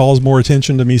it just calls more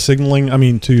attention to me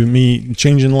to me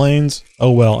changing lanes,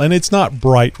 oh well. And it's not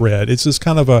bright red; it's just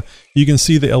kind of you can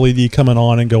see the LED coming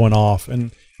on and going off,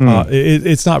 and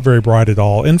it's not very bright at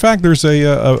all. In fact, there's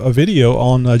a video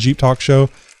on Jeep Talk Show,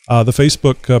 the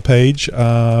Facebook page,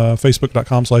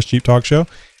 facebook.com/Jeep Talk Show,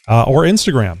 or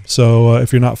Instagram. So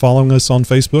if you're not following us on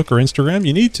Facebook or Instagram,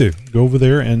 you need to go over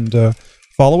there and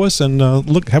follow us and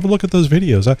have a look at those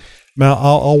videos. Now,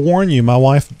 I'll warn you, my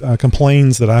wife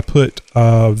complains that I put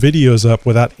videos up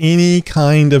without any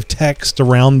kind of text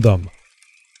around them,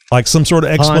 like some sort of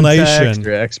explanation,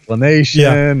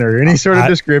 or any sort of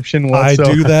description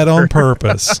whatsoever. I do that on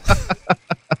purpose.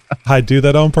 I do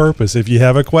that on purpose. If you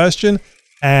have a question,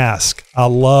 ask. I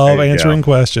love answering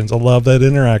questions. I love that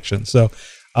interaction. So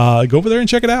go over there and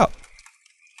check it out.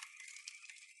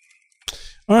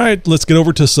 All right, let's get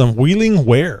over to some wheeling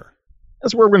wear.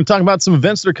 That's where we're going to talk about some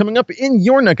events that are coming up in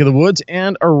your neck of the woods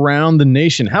and around the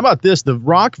nation. How about this? The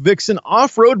Rock Vixen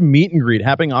Off-Road Meet and Greet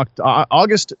happening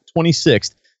August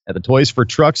 26th at the Toys for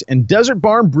Trucks and Desert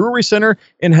Barn Brewery Center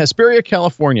in Hesperia,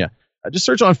 California. Just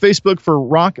search on Facebook for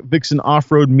Rock Vixen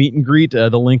Off-Road Meet and Greet. The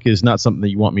link is not something that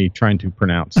you want me trying to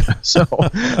pronounce. So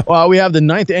we have the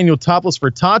 9th annual Topless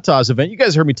for Tatas event. You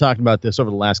guys heard me talking about this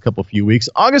over the last few weeks.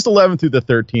 August 11th through the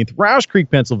 13th, Roush Creek,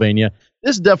 Pennsylvania.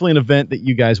 This is definitely an event that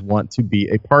you guys want to be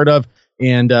a part of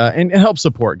and help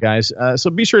support, guys. So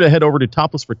be sure to head over to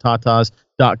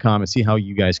toplessfortatas.com and see how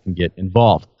you guys can get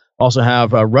involved. Also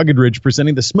have Rugged Ridge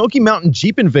presenting the Smoky Mountain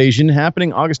Jeep Invasion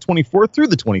happening August 24th through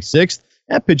the 26th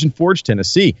at Pigeon Forge,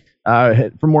 Tennessee.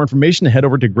 For more information, head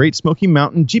over to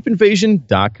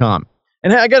GreatSmokyMountainJeepInvasion.com.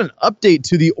 And hey, I got an update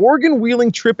to the Oregon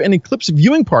Wheeling Trip and Eclipse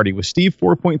Viewing Party with Steve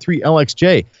 4.3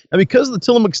 LXJ. Now, because the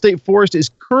Tillamook State Forest is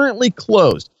currently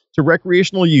closed to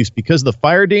recreational use because of the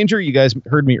fire danger, you guys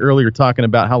heard me earlier talking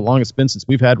about how long it's been since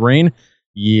we've had rain.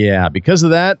 Yeah, because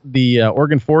of that, the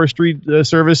Oregon Forestry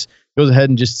Service goes ahead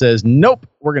and just says, nope,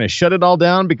 we're going to shut it all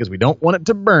down because we don't want it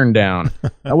to burn down.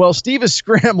 Well, Steve is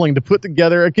scrambling to put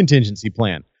together a contingency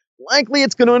plan. Likely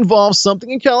it's going to involve something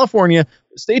in California.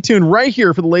 Stay tuned right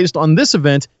here for the latest on this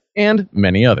event and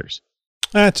many others.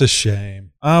 That's a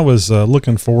shame. I was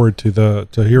looking forward to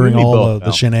hearing all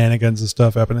the shenanigans and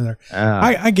stuff happening there.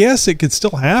 I guess it could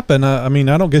still happen. I mean,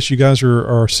 I don't guess you guys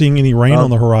are seeing any rain on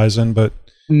the horizon, but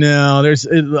no, it's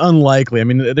unlikely. I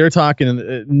mean, they're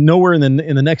talking nowhere in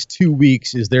the next 2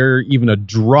 weeks is there even a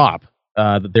drop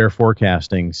that they're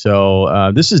forecasting.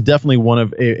 So this is definitely one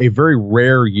of a very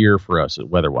rare year for us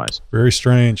weather-wise. Very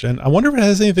strange. And I wonder if it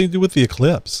has anything to do with the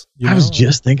eclipse. I was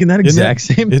just thinking that exact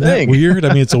same thing. Isn't that weird?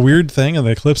 I mean, it's a weird thing, and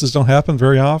the eclipses don't happen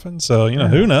very often. So,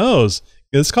 who knows?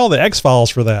 It's called the X-Files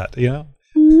for that,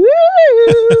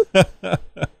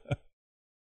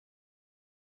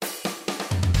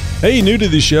 Hey, new to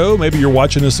the show, maybe you're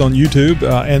watching us on YouTube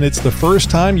and it's the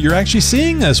first time you're actually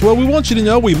seeing us. Well, we want you to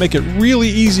know we make it really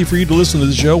easy for you to listen to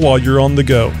the show while you're on the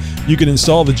go. You can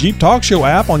install the Jeep Talk Show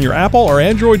app on your Apple or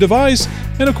Android device.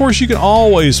 And of course, you can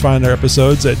always find our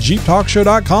episodes at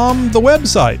JeepTalkShow.com, the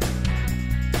website.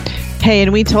 Hey,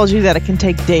 and we told you that it can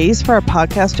take days for our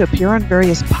podcast to appear on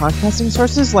various podcasting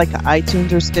sources like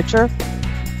iTunes or Stitcher.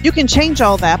 You can change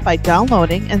all that by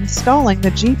downloading and installing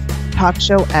the Jeep Talk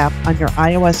Show app on your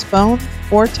iOS phone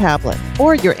or tablet,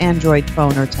 or your Android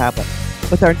phone or tablet.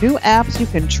 With our new apps, you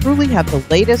can truly have the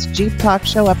latest Jeep Talk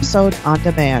Show episode on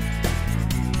demand.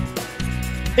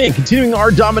 Hey, continuing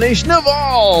our domination of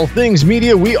all things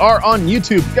media, we are on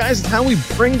YouTube. Guys, it's how we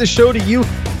bring the show to you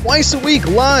twice a week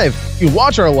live. You can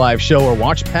watch our live show or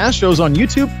watch past shows on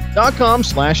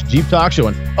youtube.com/Jeep Talk Show.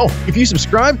 And if you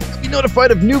subscribe, you'll be notified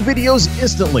of new videos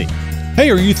instantly. Hey,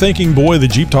 are you thinking, boy, the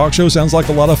Jeep Talk Show sounds like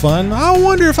a lot of fun? I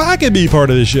wonder if I could be part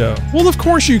of the show. Well, of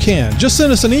course you can. Just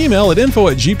send us an email at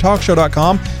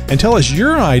info@jeeptalkshow.com and tell us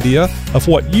your idea of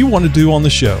what you want to do on the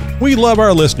show. We love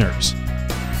our listeners.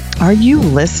 Are you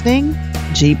listening?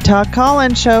 Jeep Talk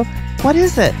Call-In Show. What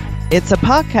is it? It's a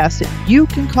podcast that you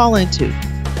can call into.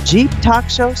 Jeep Talk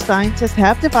Show scientists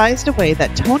have devised a way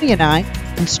that Tony and I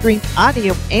can stream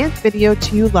audio and video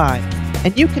to you live,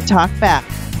 and you can talk back.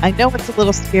 I know it's a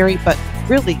little scary, but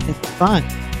really it's fun.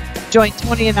 Join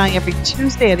Tony and I every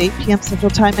Tuesday at 8 p.m. Central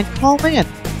Time and call in.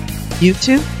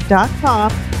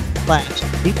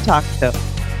 YouTube.com/Jeep Talk Show.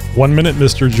 1 minute,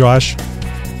 Mr. Josh.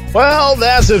 Well,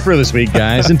 that's it for this week,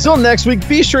 guys. Until next week,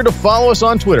 be sure to follow us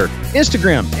on Twitter,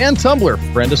 Instagram, and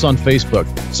Tumblr. Friend us on Facebook.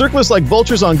 Circle us like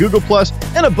vultures on Google+,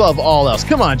 and above all else,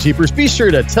 come on, Jeepers, be sure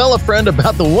to tell a friend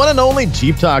about the one and only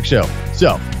Jeep Talk Show.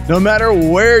 So, no matter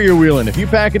where you're wheeling, if you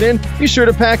pack it in, be sure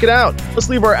to pack it out. Let's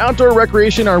leave our outdoor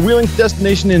recreation, our wheeling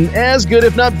destination in as good,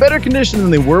 if not better condition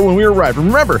than they were when we arrived.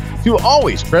 Remember to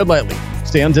always tread lightly.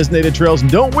 Stay on designated trails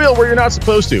and don't wheel where you're not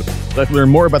supposed to. If you'd like to learn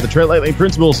more about the Tread Lightly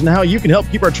principles and how you can help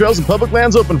keep our trails and public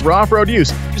lands open for off-road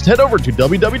use, just head over to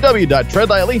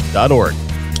www.treadlightly.org.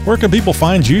 Where can people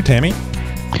find you, Tammy?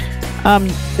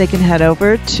 They can head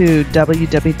over to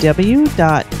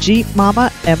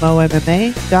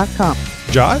www.jeepmama.com.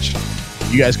 Josh?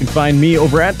 You guys can find me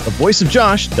over at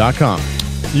thevoiceofjosh.com.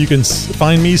 You can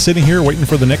find me sitting here waiting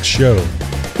for the next show.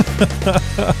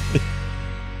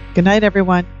 Good night,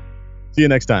 everyone. See you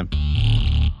next time.